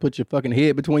just got to put your fucking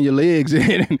head between your legs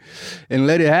and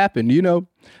let it happen, you know?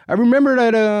 I remember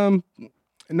that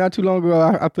not too long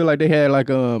ago, I feel like they had like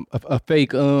a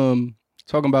fake talking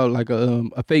about like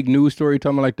a fake news story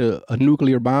talking about like a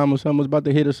nuclear bomb or something was about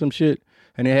to hit or some shit,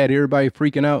 and they had everybody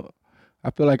freaking out.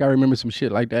 I feel like I remember some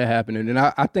shit like that happening, and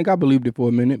I think I believed it for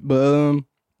a minute, but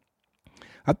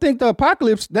I think the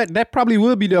apocalypse that probably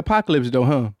will be the apocalypse though,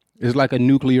 huh? It's like a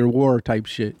nuclear war type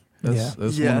shit.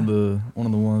 That's Yeah. one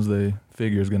of the ones they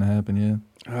figure is gonna happen. Yeah.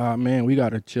 Oh man, we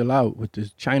gotta chill out with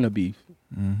this China beef.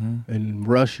 And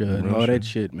Russia and all that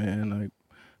shit, man. Like,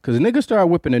 cause niggas start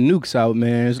whipping the nukes out,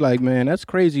 man. It's like, man, that's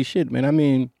crazy shit, man. I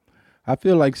mean, I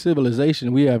feel like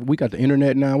civilization. We got the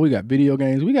internet now. We got video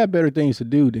games. We got better things to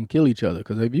do than kill each other.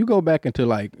 Cause if you go back into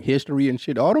like history and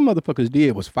shit, all the motherfuckers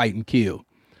did was fight and kill.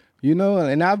 You know,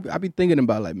 and I be thinking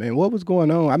about like, man, what was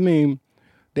going on? I mean,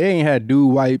 they ain't had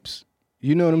dude wipes.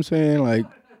 You know what I'm saying? Like.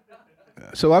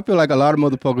 So I feel like a lot of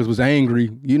motherfuckers was angry.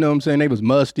 You know what I'm saying? They was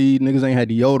musty. Niggas ain't had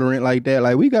deodorant like that.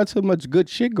 Like, we got so much good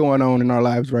shit going on in our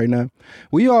lives right now.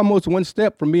 We almost one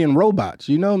step from being robots.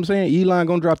 You know what I'm saying? Elon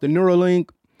gonna drop the Neuralink.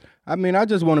 I mean, I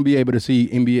just want to be able to see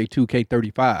NBA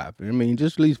 2K35. I mean,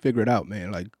 just at least figure it out,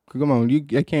 man. Like, come on,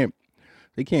 they can't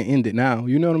end it now.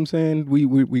 You know what I'm saying?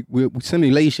 We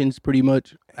simulations pretty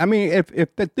much. I mean,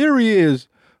 if the theory is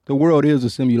the world is a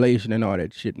simulation and all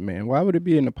that shit, man, why would it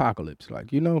be an apocalypse?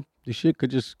 Like, you know, the shit could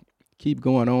just keep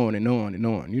going on and on and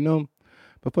on, you know?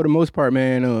 But for the most part,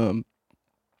 man,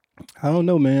 I don't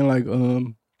know, man. Like,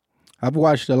 I've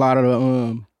watched a lot of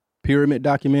the pyramid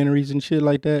documentaries and shit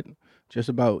like that, just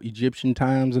about Egyptian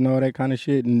times and all that kind of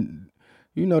shit. And,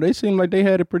 you know, they seemed like they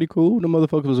had it pretty cool. The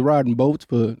motherfuckers was riding boats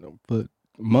for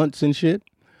months and shit.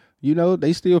 You know,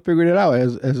 they still figured it out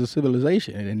as a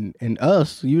civilization. And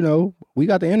us, you know, we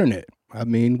got the internet. I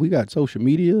mean, we got social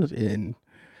media, and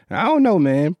I don't know,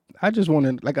 man. I just want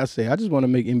to, like I said, I just want to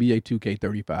make NBA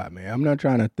 2K35, man. I'm not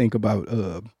trying to think about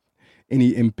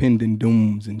any impending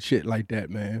dooms and shit like that,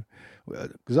 man.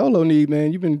 Zolo need,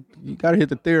 man, you got to hit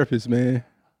the therapist, man.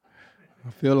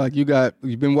 I feel like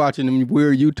you've been watching them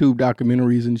weird YouTube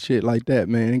documentaries and shit like that,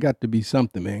 man. It got to be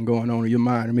something, man, going on in your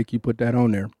mind to make you put that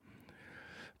on there.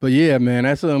 But yeah, man,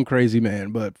 that's crazy, man.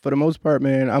 But for the most part,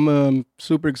 man, I'm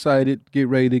super excited to get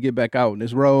ready to get back out on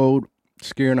this road,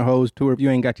 Scaring the Hoes tour. If you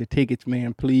ain't got your tickets,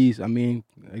 man, please. I mean,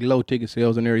 low ticket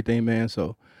sales and everything, man.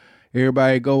 So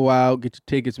everybody go out, get your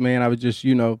tickets, man. I was just,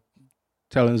 you know,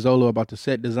 telling Zolo about the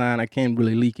set design. I can't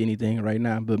really leak anything right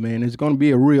now, but man, it's going to be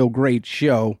a real great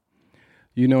show.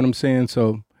 You know what I'm saying?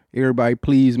 So everybody,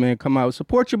 please, man, come out,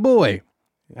 support your boy.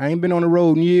 I ain't been on the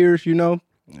road in years, you know,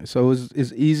 so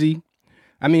it's easy.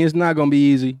 I mean, it's not gonna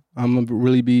be easy. I'm gonna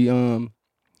really be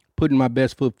putting my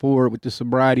best foot forward with the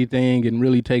sobriety thing and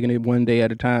really taking it one day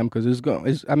at a time, because it's gonna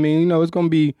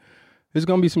be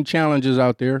some challenges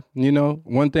out there. You know,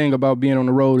 one thing about being on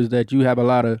the road is that you have a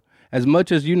lot of, as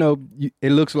much as, you know,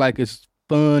 it looks like it's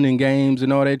fun and games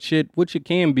and all that shit, which it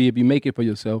can be if you make it for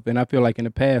yourself. And I feel like in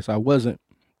the past I wasn't,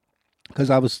 because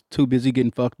I was too busy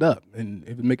getting fucked up. And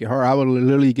if it make it hard, I would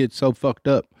literally get so fucked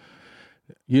up.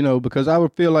 You know, because I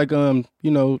would feel like, you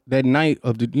know, that night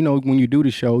of the, you know, when you do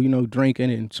the show, you know,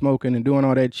 drinking and smoking and doing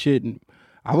all that shit, and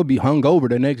I would be hungover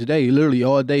the next day, literally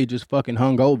all day, just fucking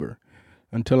hungover.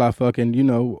 until I fucking,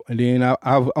 and then I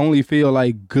only feel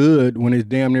like good when it's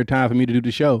damn near time for me to do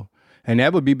the show. And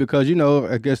that would be because,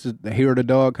 I guess it's the hair of the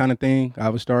dog kind of thing. I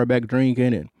would start back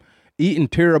drinking and eating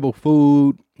terrible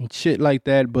food and shit like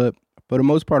that. But for the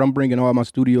most part, I'm bringing all my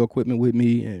studio equipment with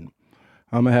me, and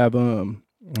I'm gonna have I'm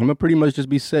gonna pretty much just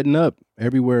be setting up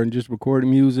everywhere and just recording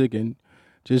music and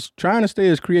just trying to stay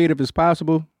as creative as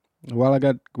possible while I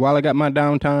got my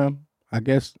downtime. I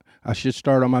guess I should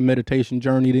start on my meditation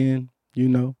journey then,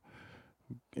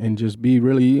 and just be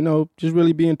really, just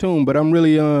really be in tune. But I'm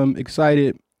really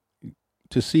excited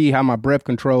to see how my breath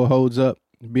control holds up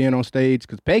being on stage,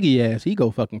 because Peggy ass, he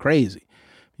go fucking crazy.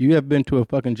 You have been to a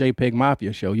fucking JPEG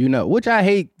Mafia show, which I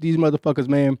hate these motherfuckers,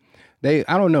 man. I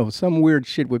don't know, some weird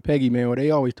shit with Peggy, man, where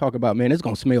they always talk about, man, it's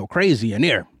gonna smell crazy in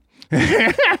there.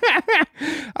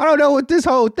 I don't know what this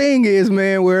whole thing is,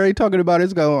 man, where they talking about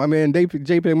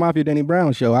JPEG Mafia Danny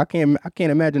Brown show. I can't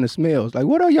imagine the smells. Like,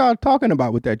 what are y'all talking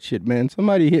about with that shit, man?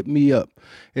 Somebody hit me up.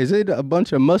 Is it a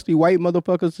bunch of musty white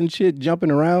motherfuckers and shit jumping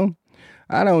around?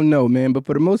 I don't know, man, but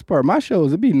for the most part, my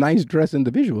shows, it'd be nice dressed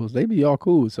individuals. They be all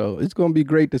cool. So it's going to be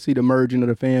great to see the merging of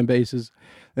the fan bases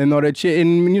and all that shit.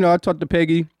 And, I talked to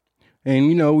Peggy, and,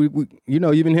 we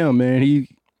even him, man,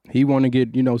 he want to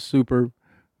get, super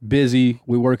busy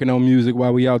with working on music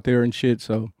while we out there and shit.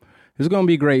 So it's going to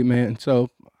be great, man.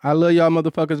 So I love y'all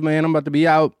motherfuckers, man. I'm about to be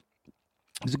out.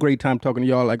 It's a great time talking to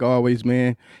y'all like always,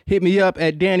 man. Hit me up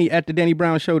at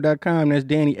Danny@theDannyBrownShow.com. That's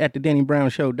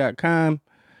Danny@theDannyBrownShow.com.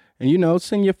 And,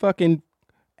 send your fucking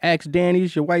Ask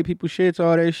Danny's, your white people shits,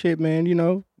 all that shit,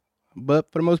 man,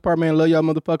 But for the most part, man, love y'all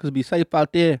motherfuckers. Be safe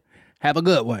out there. Have a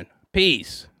good one.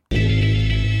 Peace.